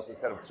oak barrels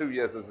instead of 2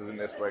 years as is in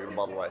this regular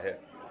bottle right here.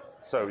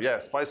 So yeah,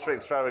 Spice Tree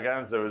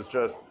Extravaganza is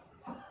just,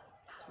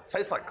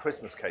 tastes like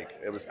Christmas cake.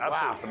 It was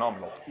absolutely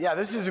phenomenal. Yeah,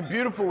 this is a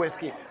beautiful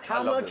whiskey.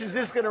 How much is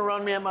this going to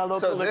run me at my local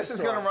liquor store? So this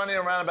is going to run you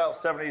around about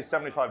 $70,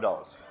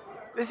 $75.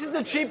 This is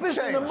the cheapest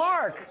in the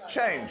mark.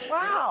 Change.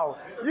 Wow,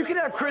 you can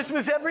have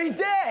Christmas every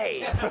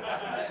day.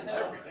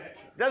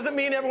 Doesn't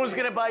mean everyone's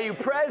going to buy you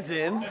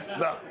presents.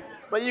 No.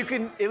 But you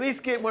can at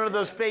least get one of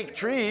those fake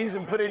trees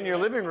and put it in your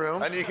living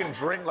room. And you can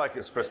drink like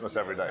it's Christmas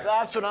every day.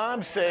 That's what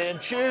I'm saying.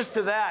 Cheers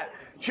to that.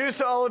 Cheers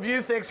to all of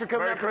you. Thanks for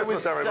coming Merry up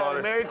Christmas,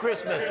 everybody. Merry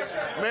Christmas.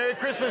 Merry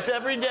Christmas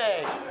every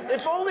day.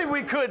 If only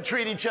we could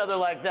treat each other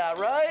like that,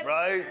 right?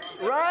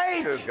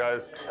 Right? Cheers,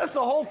 guys. That's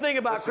the whole thing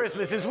about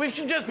Christmas is we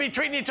should just be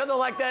treating each other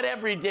like that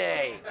every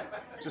day.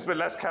 Just with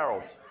less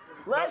carols.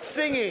 Less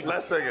singing.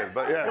 Less singing,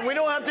 but yeah. And we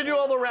don't have to do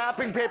all the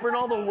wrapping paper and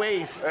all the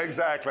waste.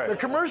 Exactly. The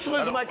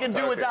commercialism I can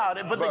do without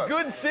it, but the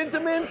good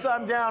sentiments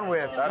I'm down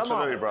with.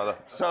 Absolutely, brother.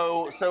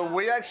 So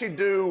we actually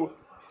do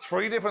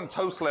 3 different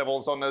toast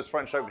levels on those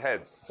French oak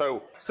heads.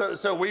 So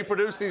we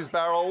produce these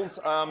barrels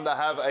that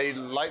have a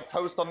light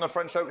toast on the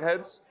French oak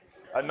heads,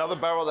 another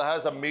barrel that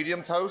has a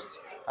medium toast,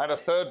 and a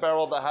third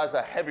barrel that has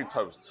a heavy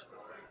toast.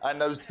 And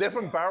those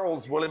different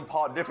barrels will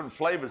impart different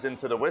flavors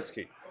into the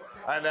whiskey.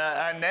 And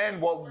then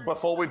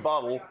before we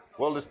bottle,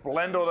 we'll just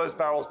blend all those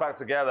barrels back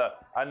together,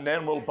 and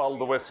then we'll bottle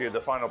the whiskey,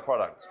 the final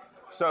product.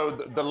 So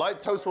the light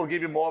toast will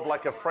give you more of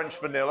like a French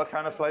vanilla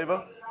kind of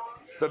flavor.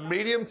 The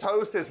medium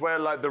toast is where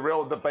like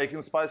the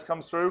bacon spice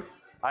comes through,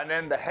 and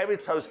then the heavy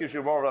toast gives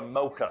you more of a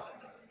mocha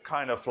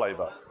kind of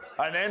flavor.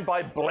 And then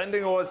by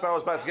blending all those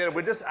barrels back together,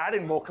 we're just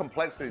adding more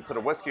complexity to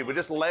the whiskey. We're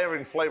just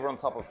layering flavor on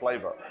top of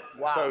flavor.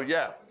 Wow. So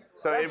yeah.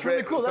 So that's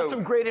really cool. That's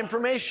some great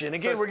information.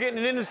 Again, we're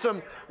getting into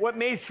some what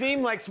may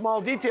seem like small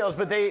details,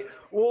 but they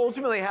will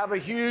ultimately have a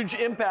huge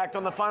impact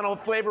on the final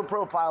flavor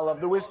profile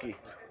of the whiskey.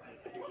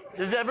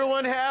 Does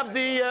everyone have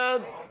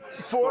the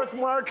 4th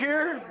mark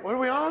here? What are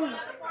we on?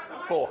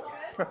 4.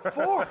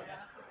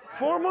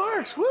 4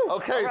 marks. Woo.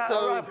 Okay,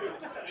 all right.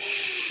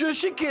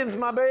 Shushikins,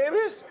 my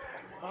babies.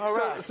 All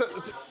right.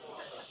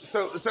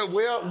 So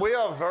we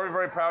are very,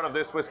 very proud of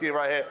this whiskey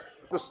right here.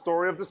 The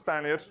Story of the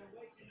Spaniard.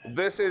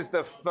 This is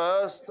the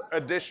first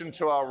addition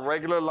to our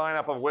regular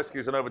lineup of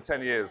whiskeys in over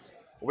 10 years.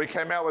 We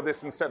came out with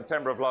this in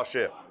September of last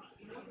year.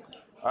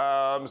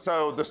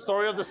 So the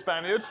Story of the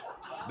Spaniard,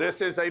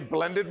 this is a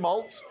blended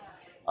malt,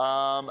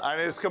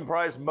 and it is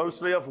comprised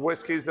mostly of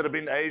whiskeys that have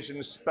been aged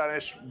in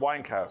Spanish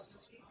wine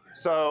casks.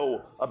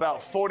 So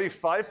about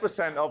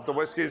 45% of the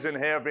whiskeys in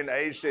here have been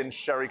aged in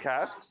sherry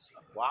casks.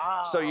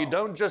 Wow. So you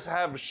don't just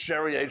have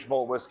sherry aged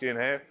malt whiskey in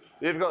here.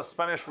 You've got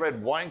Spanish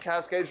red wine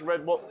cask aged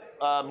red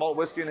malt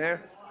whiskey in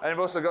here, and you've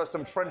also got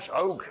some French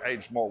oak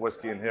aged malt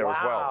whiskey in here as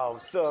well.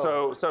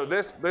 Wow. So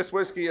this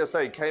whiskey, as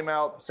I say, came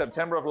out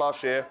September of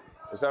last year.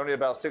 It's only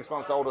about 6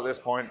 months old at this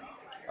point.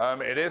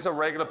 It is a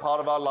regular part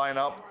of our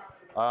lineup.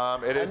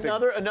 It is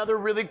Another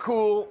really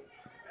cool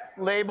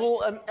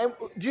label. And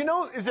do you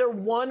know, is there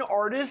one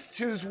artist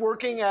who's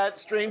working at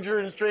Stranger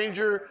and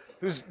Stranger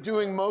who's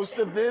doing most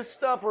of this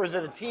stuff, or is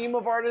it a team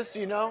of artists?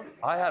 Do you know?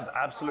 I have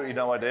absolutely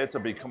no idea, to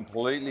be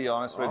completely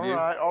honest with you.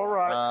 All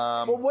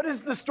right. Well, what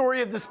is the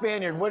story of the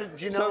Spaniard? What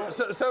do you know?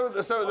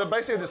 So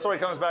basically the story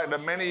comes back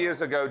that many years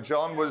ago,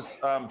 John was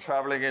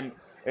traveling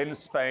in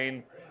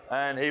Spain,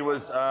 and he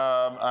was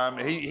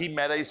he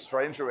met a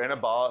stranger in a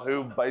bar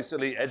who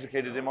basically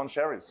educated him on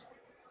sherries,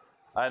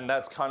 and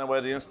that's kind of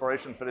where the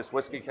inspiration for this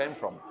whiskey came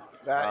from.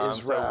 That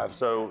is rad.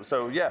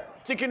 So yeah.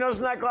 Stick your nose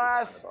in that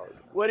glass.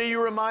 What are you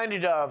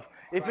reminded of?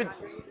 If it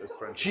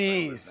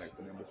cheese,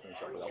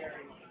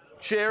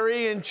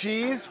 cherry and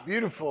cheese,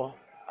 beautiful.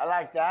 I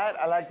like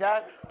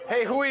that.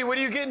 Hey, Hui, what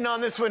are you getting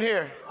on this one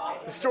here?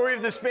 The story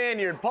of the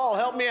Spaniard. Paul,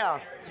 help me out.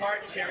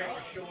 Tart cherry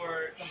for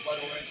sure, some blood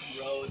orange,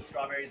 some rose,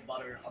 strawberries,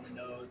 butter on the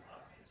nose.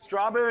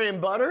 Strawberry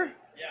and butter?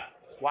 Yeah.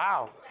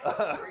 Wow.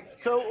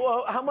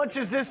 So how much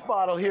is this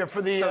bottle here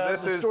for the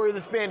story of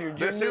the Spaniard?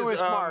 Your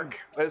newest mark.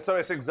 So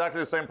it's exactly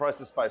the same price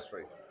as Spice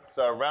Tree.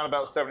 So around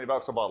about $70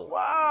 a bottle.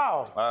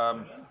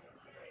 Wow.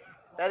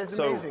 That is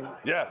amazing.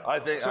 Yeah,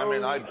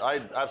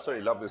 I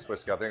absolutely love this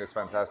whiskey. I think it's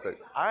fantastic.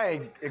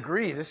 I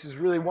agree. This is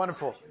really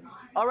wonderful.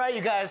 All right, you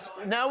guys.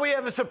 Now we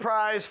have a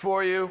surprise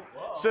for you.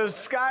 So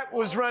Scott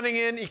was running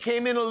in. He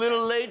came in a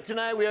little late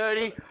tonight.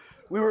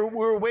 We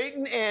were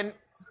waiting, and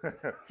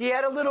he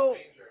had a little.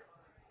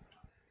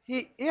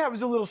 It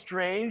was a little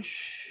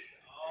strange.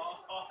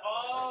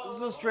 It was a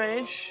little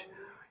strange.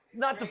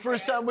 Not the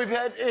first time we've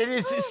had it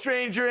is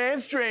stranger and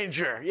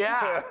stranger.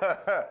 Yeah.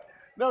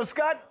 No,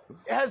 Scott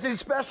has a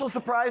special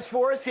surprise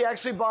for us. He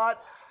actually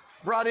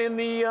brought in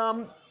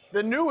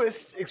the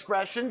newest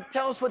expression.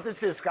 Tell us what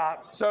this is,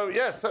 Scott. So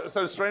yes,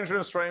 so Stranger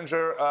and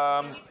Stranger.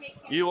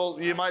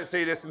 You might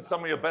see this in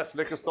some of your best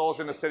liquor stores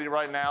in the city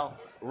right now.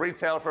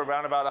 Retail for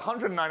around about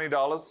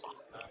 $190.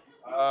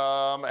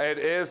 It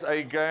is,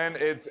 again,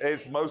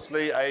 it's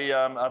mostly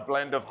a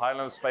blend of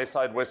Highland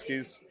Speyside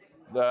whiskeys.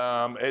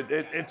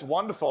 It's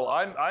wonderful.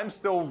 I'm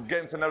still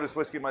getting to know this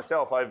whiskey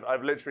myself.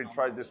 I've literally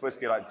tried this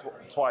whiskey like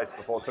twice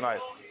before tonight.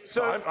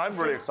 So I'm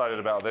really excited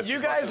about this. You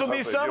guys will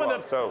be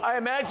I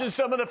imagine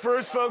some of the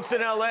first folks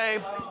in LA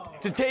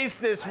to taste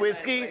this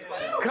whiskey.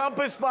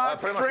 Compass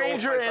Box,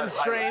 Stranger and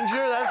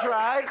Stranger. That's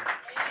right.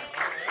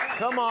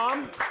 Come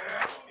on.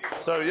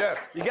 So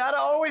yes, you gotta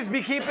always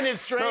be keeping it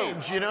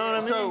strange. You know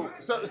what I mean?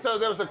 So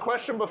there was a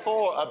question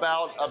before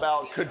about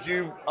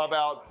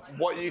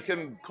what you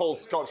can call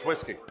Scotch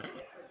whiskey.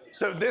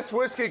 So this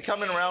whiskey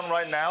coming around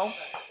right now,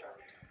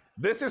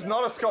 this is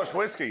not a Scotch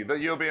whiskey that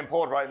you're being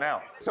poured right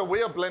now. So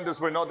we are blenders.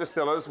 We're not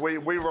distillers. We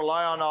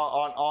rely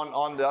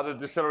on the other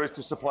distilleries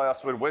to supply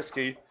us with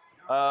whiskey.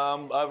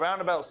 Around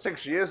about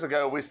 6 years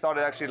ago, we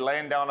started actually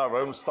laying down our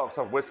own stocks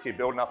of whiskey,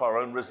 building up our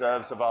own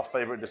reserves of our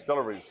favorite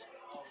distilleries.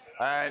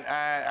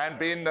 And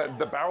being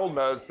the barrel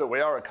nerds that we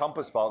are at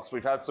Compass Box,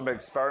 we've had some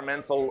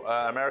experimental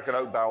American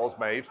oak barrels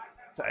made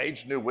to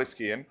age new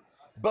whiskey in.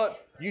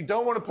 But you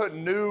don't want to put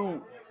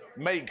new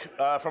make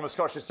from a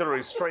Scotch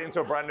distillery straight into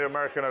a brand new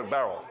American oak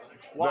barrel.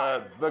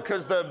 Why?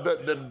 Because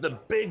the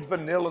big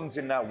vanillins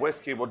in that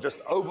whiskey will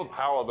just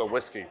overpower the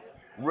whiskey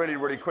really,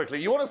 really quickly.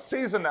 You want to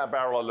season that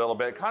barrel a little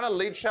bit, kind of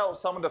leach out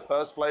some of the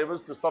first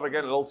flavors to stop it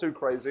getting a little too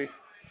crazy.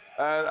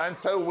 And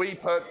so we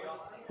put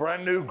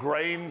brand new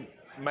grain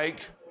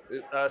make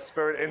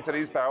spirit into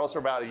these barrels for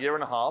about 1.5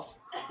 years.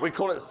 We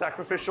call it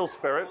sacrificial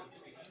spirit.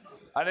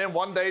 And then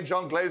one day,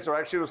 John Glazer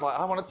actually was like,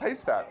 I want to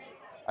taste that.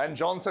 And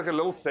John took a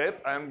little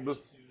sip and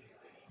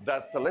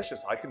that's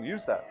delicious. I can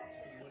use that.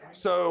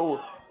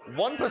 So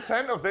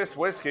 1% of this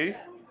whiskey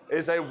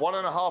is a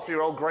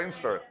 1.5-year-old grain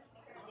spirit.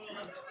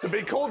 To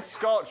be called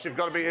Scotch,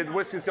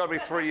 whiskey's got to be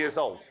 3 years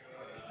old.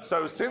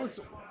 So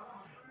since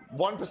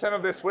 1%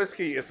 of this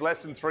whiskey is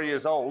less than 3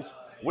 years old,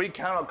 we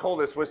cannot call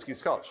this whiskey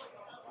Scotch.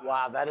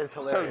 Wow, that is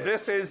hilarious. So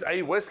this is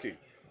a whiskey.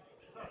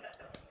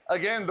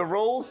 Again, the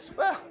rules,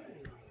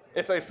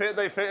 if they fit,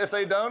 they fit. If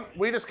they don't,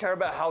 we just care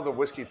about how the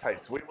whiskey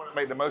tastes. We want to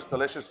make the most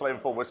delicious,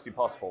 flavorful whiskey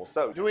possible.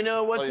 So, do we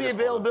know what's the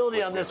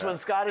availability on this one,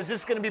 Scott? Is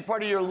this going to be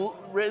part of your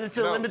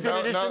limited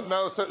edition?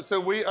 No. So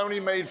we only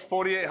made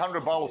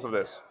 4,800 bottles of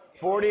this.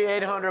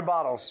 4,800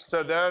 bottles.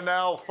 So there are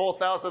now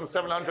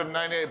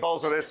 4,798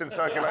 bottles of this in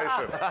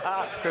circulation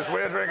because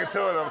we're drinking 2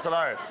 of them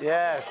tonight.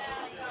 Yes.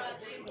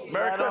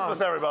 Merry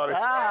Christmas, everybody.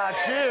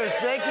 Cheers.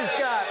 Thank you,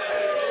 Scott.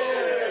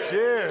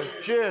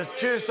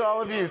 Cheers to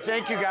all of you.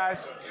 Thank you,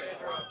 guys.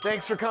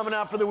 Thanks for coming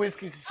out for the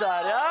Whiskey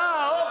Society.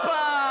 Opa!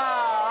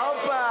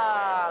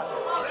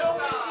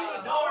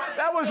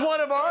 That was one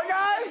of our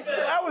guys?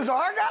 That was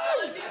our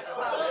guys?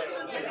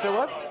 So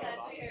what?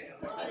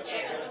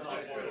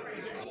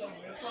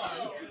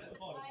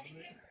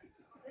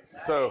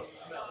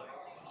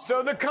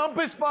 So the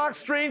Compass Box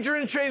Stranger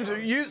and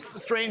Stranger.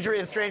 Stranger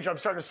and Stranger. I'm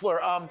starting to slur.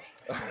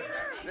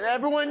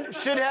 Everyone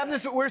should have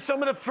this. We're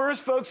some of the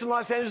first folks in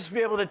Los Angeles to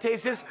be able to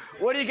taste this.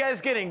 What are you guys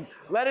getting?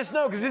 Let us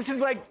know, because this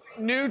is like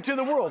new to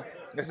the world.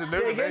 This is new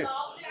to me.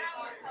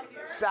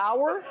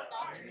 Sour?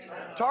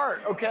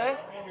 Tart, okay.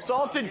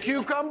 Salted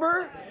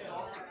cucumber?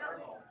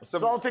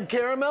 Salted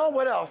caramel?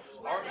 What else?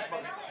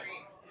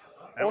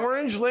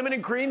 Orange, lemon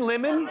and cream,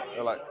 lemon?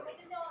 They're like,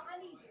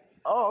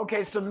 Oh,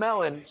 okay, some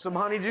melon. Some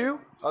honeydew?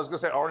 I was going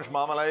to say orange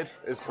marmalade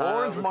is kind of...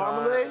 Orange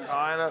marmalade?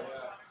 Kind of.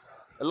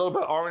 A little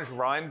bit of orange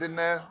rind in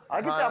there.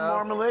 I get that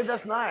marmalade.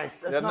 That's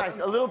nice. That's nice.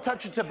 A little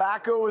touch of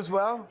tobacco as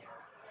well.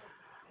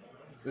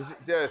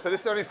 So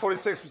this is only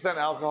 46%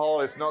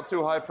 alcohol. It's not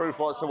too high proof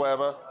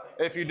whatsoever.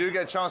 If you do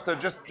get a chance to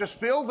just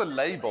feel the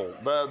label,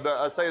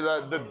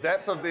 the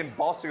depth of the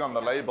embossing on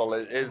the label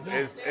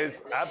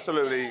is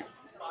absolutely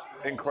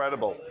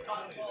incredible.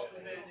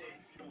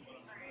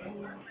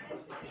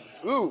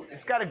 Ooh,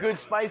 it's got a good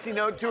spicy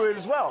note to it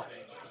as well.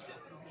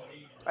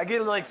 I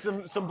get like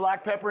some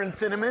black pepper and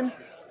cinnamon,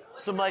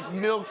 some like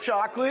milk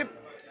chocolate.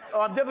 Oh,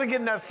 I'm definitely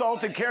getting that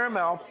salted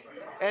caramel,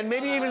 and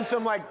maybe even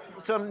some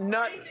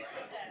nut,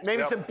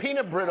 maybe some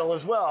peanut brittle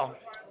as well.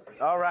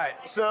 All right,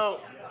 so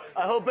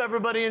I hope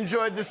everybody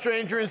enjoyed the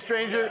Stranger and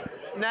Stranger.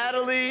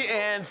 Natalie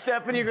and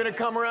Stephanie are going to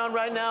come around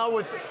right now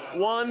with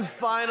one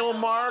final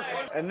mark,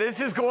 and this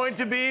is going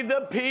to be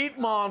the Peat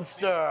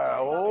Monster.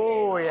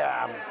 Oh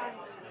yeah.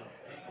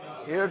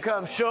 Here it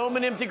comes. Show them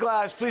an empty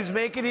glass. Please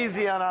make it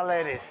easy on our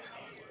ladies.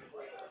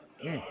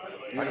 I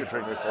could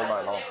drink this all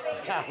night long.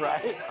 Yeah,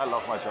 right? I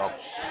love my job.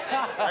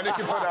 And you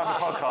can put it on the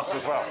podcast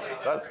as well.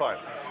 That's fine.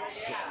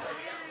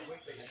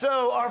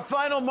 So our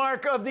final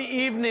mark of the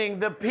evening,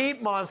 the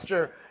Peat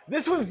Monster.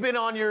 This one's been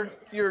on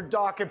your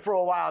docket for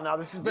a while now.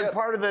 This has been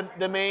part of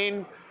the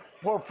main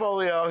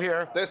portfolio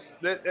here. So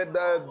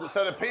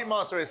the Peat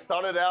Monster, it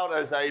started out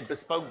as a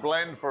bespoke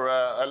blend for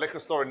a liquor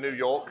store in New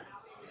York.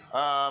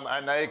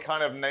 And they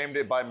kind of named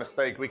it by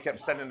mistake. We kept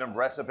sending them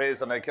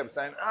recipes, and they kept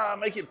saying,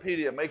 make it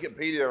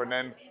peatier. And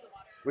then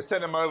we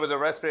sent them over the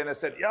recipe, and they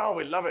said, yo,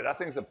 we love it. I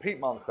think it's a Peat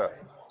Monster.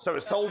 So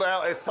it sold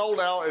out. It sold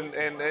out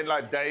in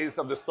like days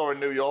of the store in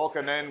New York,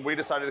 and then we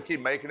decided to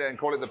keep making it and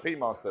call it the Peat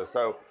Monster.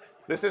 So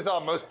this is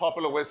our most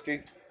popular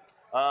whiskey.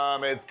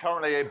 It's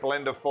currently a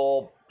blend of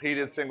 4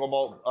 peated single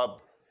malt,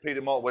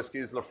 peated malt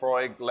whiskeys: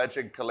 Lefroy,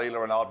 Legend,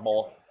 Kalila, and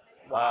Ardmore.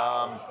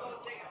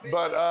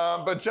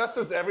 But just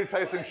as every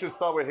tasting should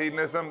start with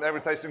hedonism,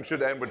 every tasting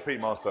should end with Peat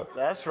Monster.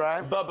 That's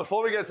right. But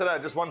before we get to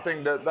that, just one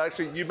thing that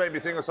actually you made me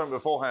think of something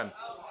beforehand.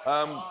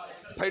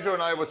 Pedro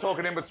and I were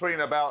talking in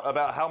between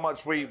about how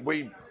much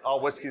our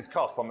whiskeys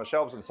cost on the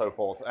shelves and so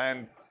forth.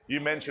 And you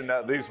mentioned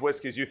that these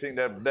whiskeys, you think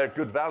they're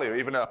good value,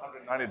 even at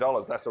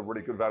 $190. That's a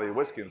really good value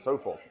whiskey and so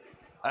forth.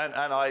 And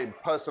I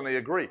personally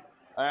agree.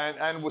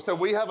 And so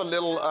we have a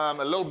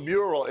little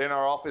mural in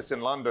our office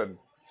in London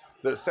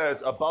that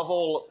says, above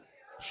all,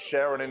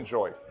 share and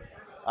enjoy.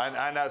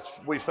 And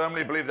we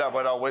firmly believe that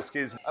with our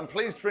whiskeys. And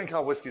please drink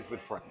our whiskeys with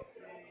friends.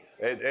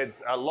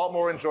 It's a lot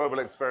more enjoyable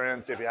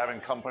experience if you're having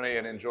company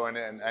and enjoying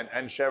it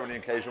and sharing the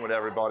occasion with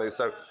everybody.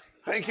 So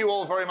thank you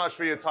all very much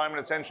for your time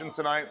and attention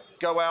tonight.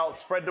 Go out,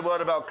 spread the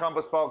word about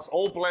Compass Box.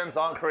 All blends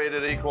aren't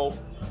created equal.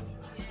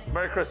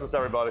 Merry Christmas,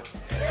 everybody.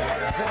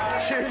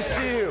 Cheers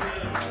to you.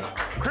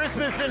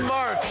 Christmas in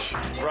March.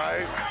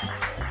 Right?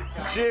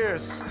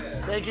 Cheers.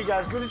 Thank you,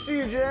 guys. Good to see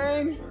you,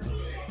 Jane.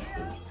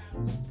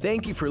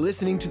 Thank you for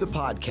listening to the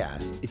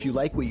podcast. If you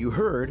like what you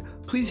heard,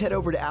 please head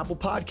over to Apple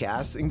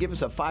Podcasts and give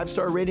us a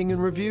 5-star rating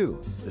and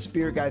review. The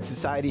Spirit Guide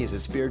Society is a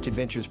Spirit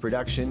Adventures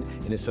production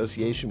in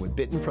association with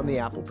Bitten from the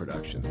Apple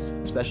Productions.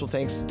 Special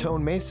thanks to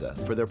Tone Mesa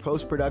for their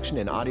post-production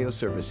and audio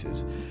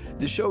services.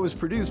 The show is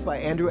produced by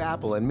Andrew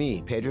Apple and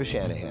me, Pedro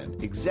Shanahan.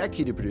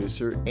 Executive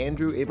producer,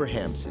 Andrew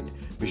Abrahamson.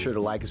 Be sure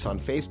to like us on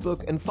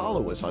Facebook and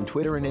follow us on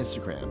Twitter and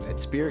Instagram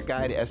at Spirit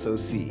Guide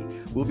SOC.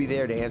 We'll be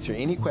there to answer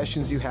any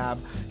questions you have,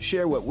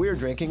 share what we're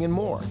drinking, and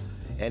more.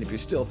 And if you're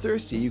still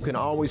thirsty, you can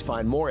always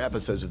find more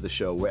episodes of the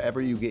show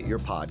wherever you get your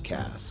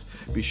podcasts.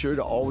 Be sure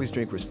to always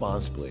drink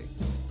responsibly.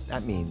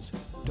 That means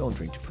don't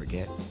drink to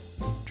forget,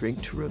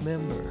 drink to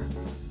remember.